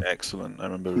look Mm. excellent. I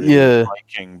remember really Yeah.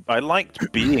 liking. I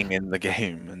liked being in the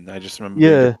game, and I just remember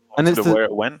Yeah, being and it's disappointed the- where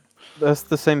it went. That's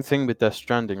the same thing with Death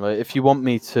Stranding. Like, if you want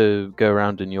me to go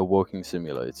around in your walking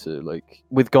simulator, like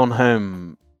with Gone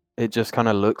Home, it just kind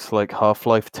of looks like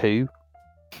Half-Life 2.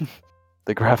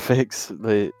 The graphics,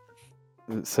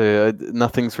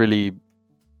 nothing's really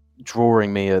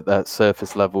drawing me at that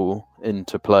surface level in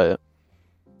to play it.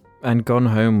 And Gone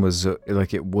Home was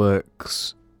like it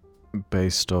works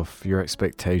based off your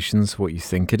expectations, what you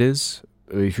think it is.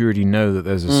 If you already know that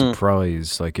there's a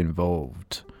surprise like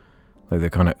involved, like the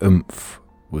kind of oomph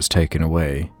was taken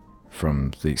away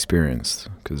from the experience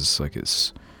because like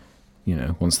it's, you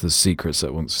know, once the secret's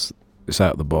that once it's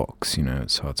out of the box, you know,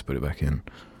 it's hard to put it back in.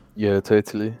 Yeah,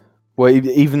 totally. Well,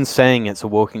 even saying it's a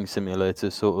walking simulator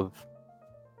sort of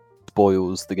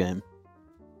spoils the game.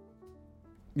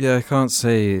 Yeah, I can't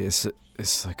say it's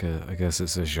like I guess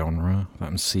it's a genre that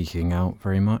I'm seeking out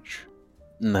very much.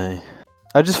 No.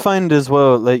 I just find as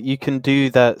well, like, you can do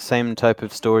that same type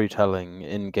of storytelling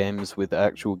in games with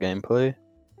actual gameplay.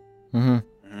 Mm-hmm.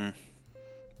 Mhm.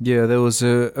 Yeah, there was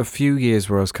a few years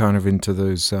where I was kind of into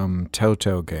those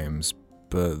Telltale games,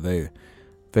 but they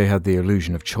had the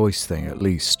illusion of choice thing at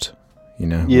least, you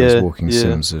know. Yeah, whereas Walking yeah.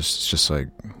 Sims is just like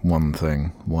one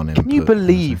thing, one input. Can you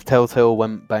believe Telltale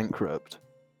went bankrupt?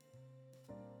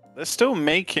 They're still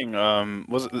making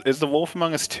is the Wolf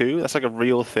Among Us 2? That's like a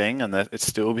real thing, and that it's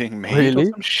still being made. Really?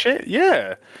 Or some shit.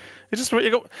 Yeah. It just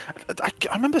I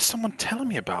remember someone telling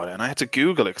me about it, and I had to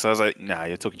Google it because I was like, "Nah,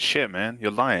 you're talking shit, man.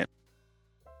 You're lying."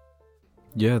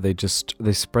 Yeah, they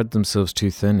spread themselves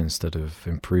too thin instead of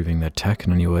improving their tech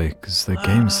in any way because their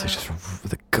games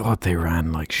they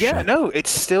ran like shit. Yeah, no, it's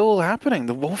still happening.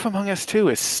 The Wolf Among Us 2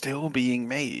 is still being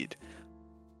made.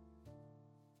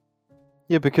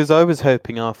 Yeah, because I was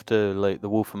hoping after like The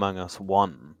Wolf Among Us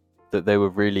 1 that they were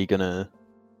really gonna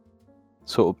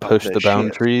sort of push their the shit.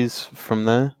 boundaries from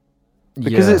there.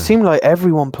 Because Yeah. it seemed like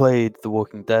everyone played The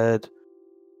Walking Dead,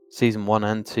 Season 1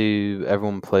 and 2,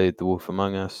 everyone played The Wolf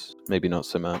Among Us, maybe not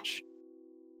so much.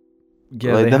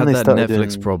 Yeah, Like, they then had they that started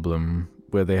Netflix doing- problem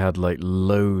where they had like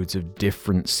loads of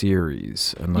different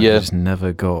series and like Yeah. they just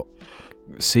never got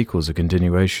sequels or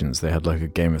continuations. They had like a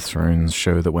Game of Thrones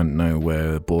show that went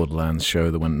nowhere, a Borderlands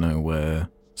show that went nowhere.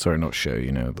 Sorry, not show,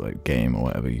 you know, but like game or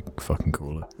whatever you fucking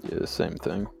call it. Yeah, same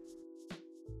thing.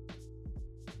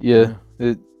 Yeah,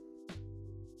 it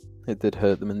did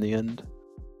hurt them in the end.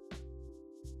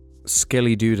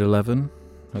 Skelly Dude 11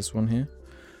 has one here.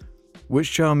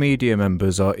 Which Jar Media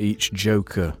members are each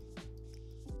Joker?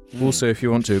 Also, if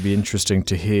you want to, it'd be interesting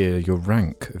to hear your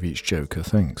rank of each Joker.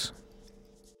 Thanks.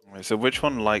 Wait, so which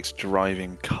one likes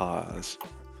driving cars?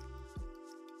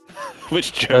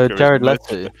 Which Joker? Jared is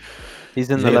most- Leto. He's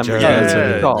in the Yeah, Lamborghini. Jared Leto.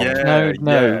 Yeah, Stop.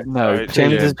 yeah, No. Alright,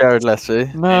 James yeah. is Jared Leto.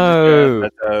 No.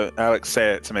 Alex,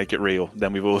 say it to make it real.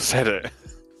 Then we've all said it.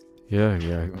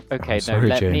 Yeah. Okay, I'm sorry,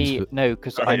 let James, me. but- No,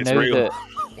 because Sorry, I it's know real. that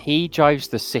he drives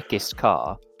the sickest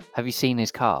car. Have you seen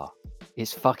his car?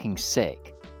 It's fucking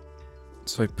sick.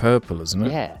 It's like purple, isn't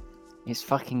it? Yeah, it's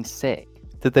fucking sick.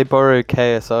 Did they borrow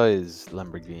KSI's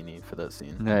Lamborghini for that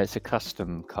scene? No, it's a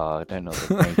custom car. I don't know what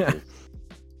the make is.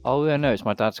 Oh, yeah, no, it's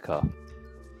my dad's car.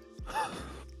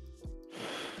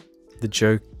 The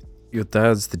joke. Your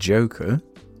dad's the Joker.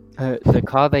 The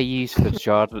car they use for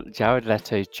Jared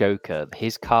Leto's Joker,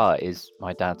 his car is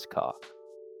my dad's car.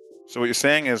 So what you're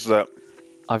saying is that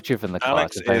I've driven the car.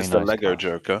 Alex it's a very is the nice Lego car.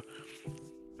 Joker.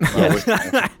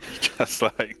 Yes. Just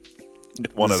like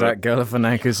one of Zach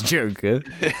Galifianakis Joker.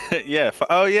 them. Yeah.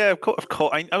 Oh yeah. Of course. Of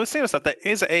course. I was saying that there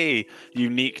is a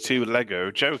unique to Lego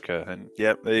Joker, and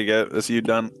yep, there you go. That's you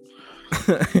done.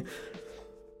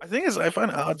 I think I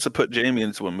find it hard to put Jamie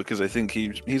into one because I think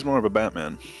he's more of a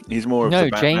Batman. He's more of No,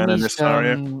 the Batman in this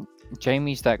scenario.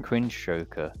 Jamie's that cringe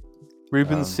Joker.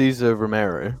 Ruben Cesar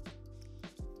Romero.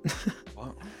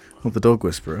 What? Or the Dog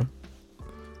Whisperer.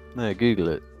 No, Google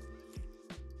it.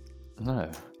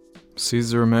 No.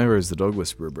 Cesar Romero is the Dog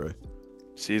Whisperer, bro.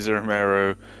 Cesar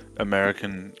Romero,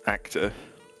 American actor.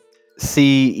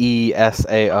 Cesar.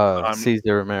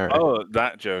 Cesar Romero. Oh,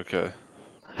 that Joker.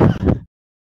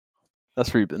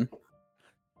 That's Ruben.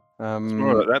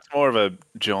 That's more of a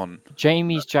John.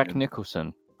 Jamie's Jack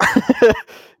Nicholson.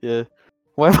 Yeah.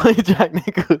 Why am I Jack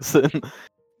Nicholson?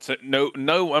 So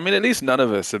no. I mean, at least none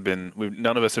of us have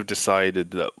none of us have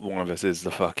decided that one of us is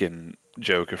the fucking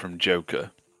Joker from Joker.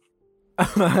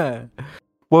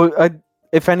 Well,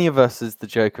 if any of us is the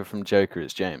Joker from Joker,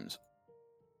 it's James.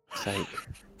 Sake.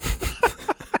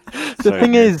 The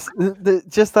thing is,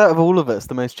 just out of all of us,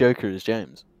 the most Joker is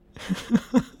James.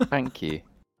 Thank you.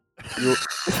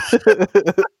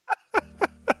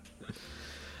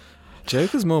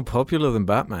 Joker's more popular than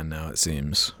Batman now, it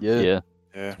seems. Yeah, Yeah.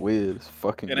 Yeah. it's weird. It's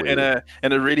fucking In weird.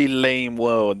 a really lame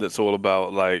world that's all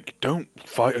about like don't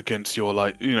fight against your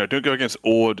don't go against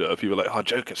order. People are like, oh,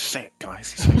 Joker's sick,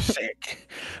 guys. He's so sick.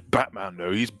 Batman,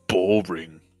 though, he's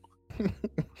boring.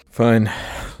 Fine.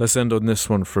 Let's end on this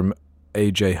one from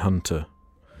AJ Hunter.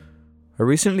 I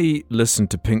recently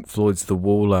listened to Pink Floyd's The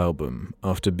Wall album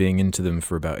after being into them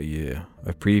for about a year.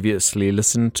 I previously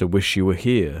listened to Wish You Were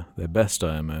Here, their best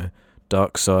IMO,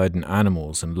 Dark Side and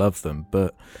Animals, and loved them,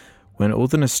 but when all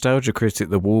the Nostalgia Critic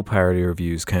The Wall parody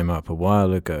reviews came up a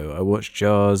while ago, I watched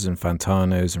Jars and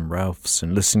Fantano's and Ralph's,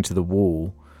 and listening to The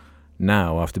Wall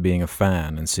now, after being a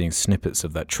fan and seeing snippets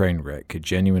of that train wreck, it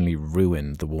genuinely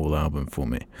ruined the Wall album for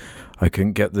me. I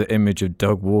couldn't get the image of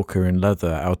Doug Walker in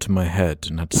leather out of my head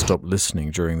and had to stop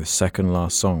listening during the second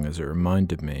last song as it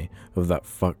reminded me of that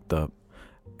fucked up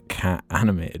cat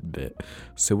animated bit.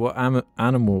 So what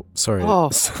Oh,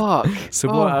 fuck. So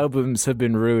what albums have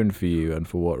been ruined for you and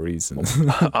for what reasons?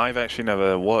 I've actually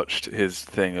never watched his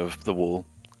thing of The Wall.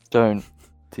 Don't.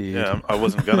 Dude. Yeah, I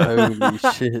wasn't gonna. Holy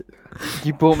shit.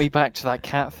 You brought me back to that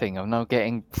cat thing. I'm now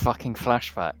getting fucking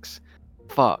flashbacks.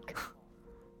 Fuck.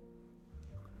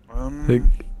 Think-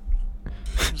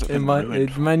 what's it been might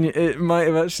ruined? it might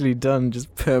have actually done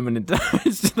just permanent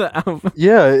damage to the album.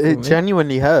 Yeah, it me.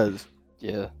 genuinely has.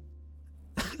 Yeah.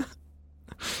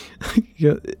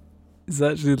 Yeah, it's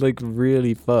actually like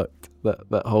really fucked,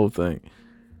 that whole thing.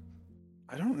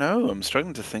 I don't know. I'm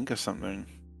struggling to think of something.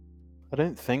 I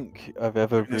don't think I've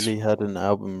ever Goodness. really had an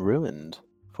album ruined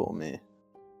for me.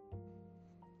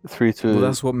 Through to Well,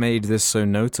 that's what made this so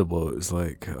notable. It was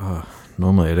like,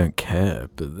 normally I don't care,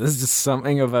 but there's just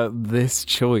something about this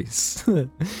choice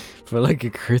for like a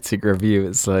critic review.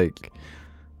 It's like,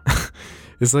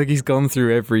 it's like he's gone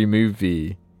through every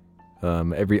movie,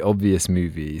 every obvious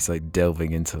movie. He's like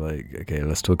delving into like, okay,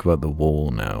 let's talk about The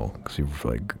Wall now, because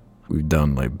we've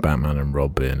done like Batman and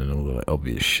Robin and all the like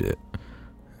obvious shit.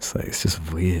 It's like it's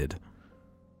just weird.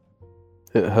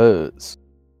 it hurts.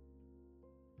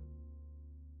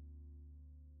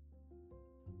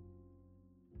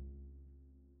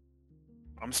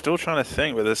 I'm still trying to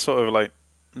think, but there's sort of like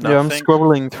Yeah, I'm nothing.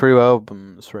 scrolling through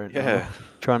albums right Yeah. now,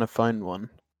 trying to find one.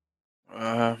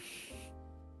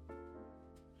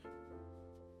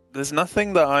 There's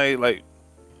nothing that I like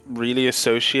really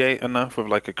associate enough with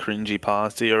like a cringy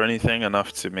party or anything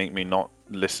enough to make me not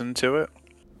listen to it.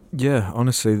 Yeah,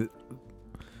 honestly,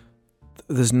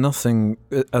 there's nothing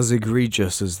as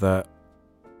egregious as that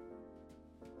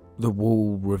The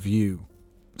Wall review.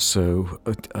 So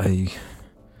I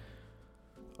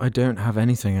don't have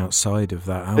anything outside of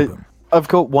that album. I've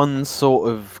got one sort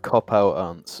of cop-out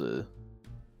answer,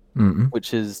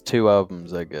 which is 2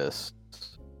 albums, I guess.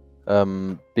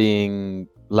 Being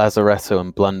Lazaretto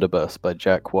and Blunderbuss by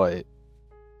Jack White.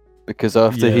 Because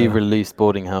after he released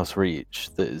Boarding House Reach,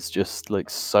 that is just like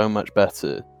so much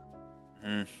better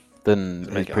than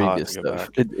his previous stuff.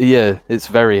 It's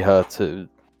very hard to...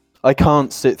 I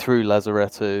can't sit through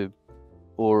Lazaretto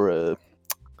or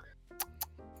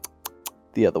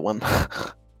the other one,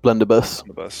 Blunderbuss.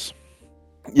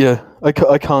 Yeah, I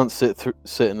can't sit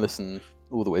and listen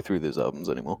all the way through those albums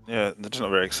anymore. Yeah, they're just not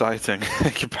very exciting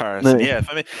in comparison. No. Yeah,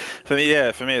 for me,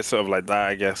 it's sort of like that.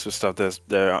 I guess with stuff,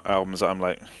 there are albums that I'm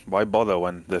like, why bother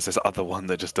when there's this other one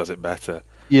that just does it better?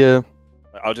 Yeah,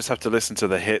 I'll just have to listen to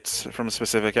the hits from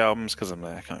specific albums because I'm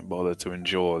like, I can't bother to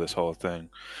endure this whole thing.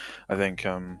 I think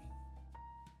trying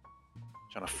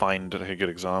to find like a good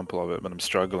example of it, but I'm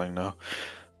struggling now.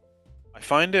 I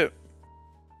find it.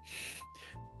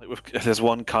 There's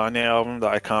one Kanye album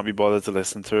that I can't be bothered to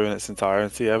listen to in its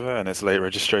entirety ever, and it's Late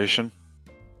Registration.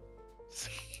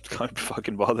 Can't be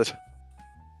fucking bothered.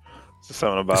 It's just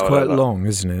something about it. It's quite long,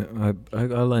 isn't it? I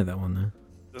like that one though.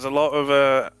 There's a lot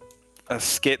of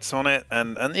skits on it,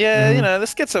 and you know, the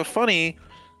skits are funny,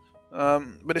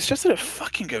 but it's just that it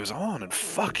fucking goes on and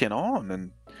fucking on,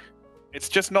 and it's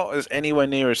just not as anywhere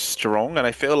near as strong. And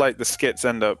I feel like the skits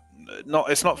end up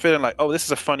it's not feeling like, oh, this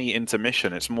is a funny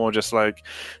intermission. It's more just like,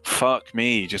 fuck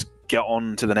me, just get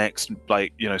on to the next,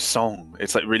 like, you know, song.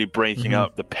 It's like really breaking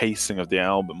up the pacing of the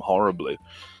album horribly.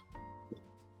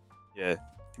 Yeah,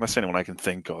 that's the only one I can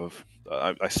think of.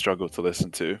 I struggle to listen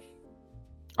to.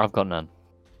 I've got none.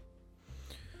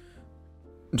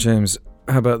 James,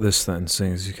 how about this then,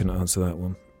 seeing as you can answer that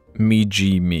one? Me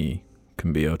G Me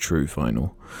can be our true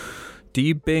final. Do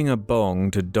you bing a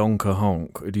bong to donk a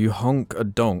honk, or do you honk a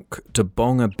donk to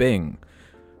bong a bing?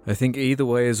 I think either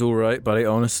way is alright, but I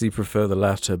honestly prefer the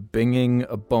latter. Binging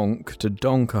a bonk to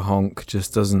donk a honk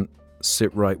just doesn't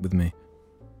sit right with me.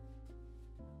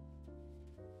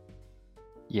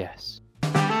 Yes.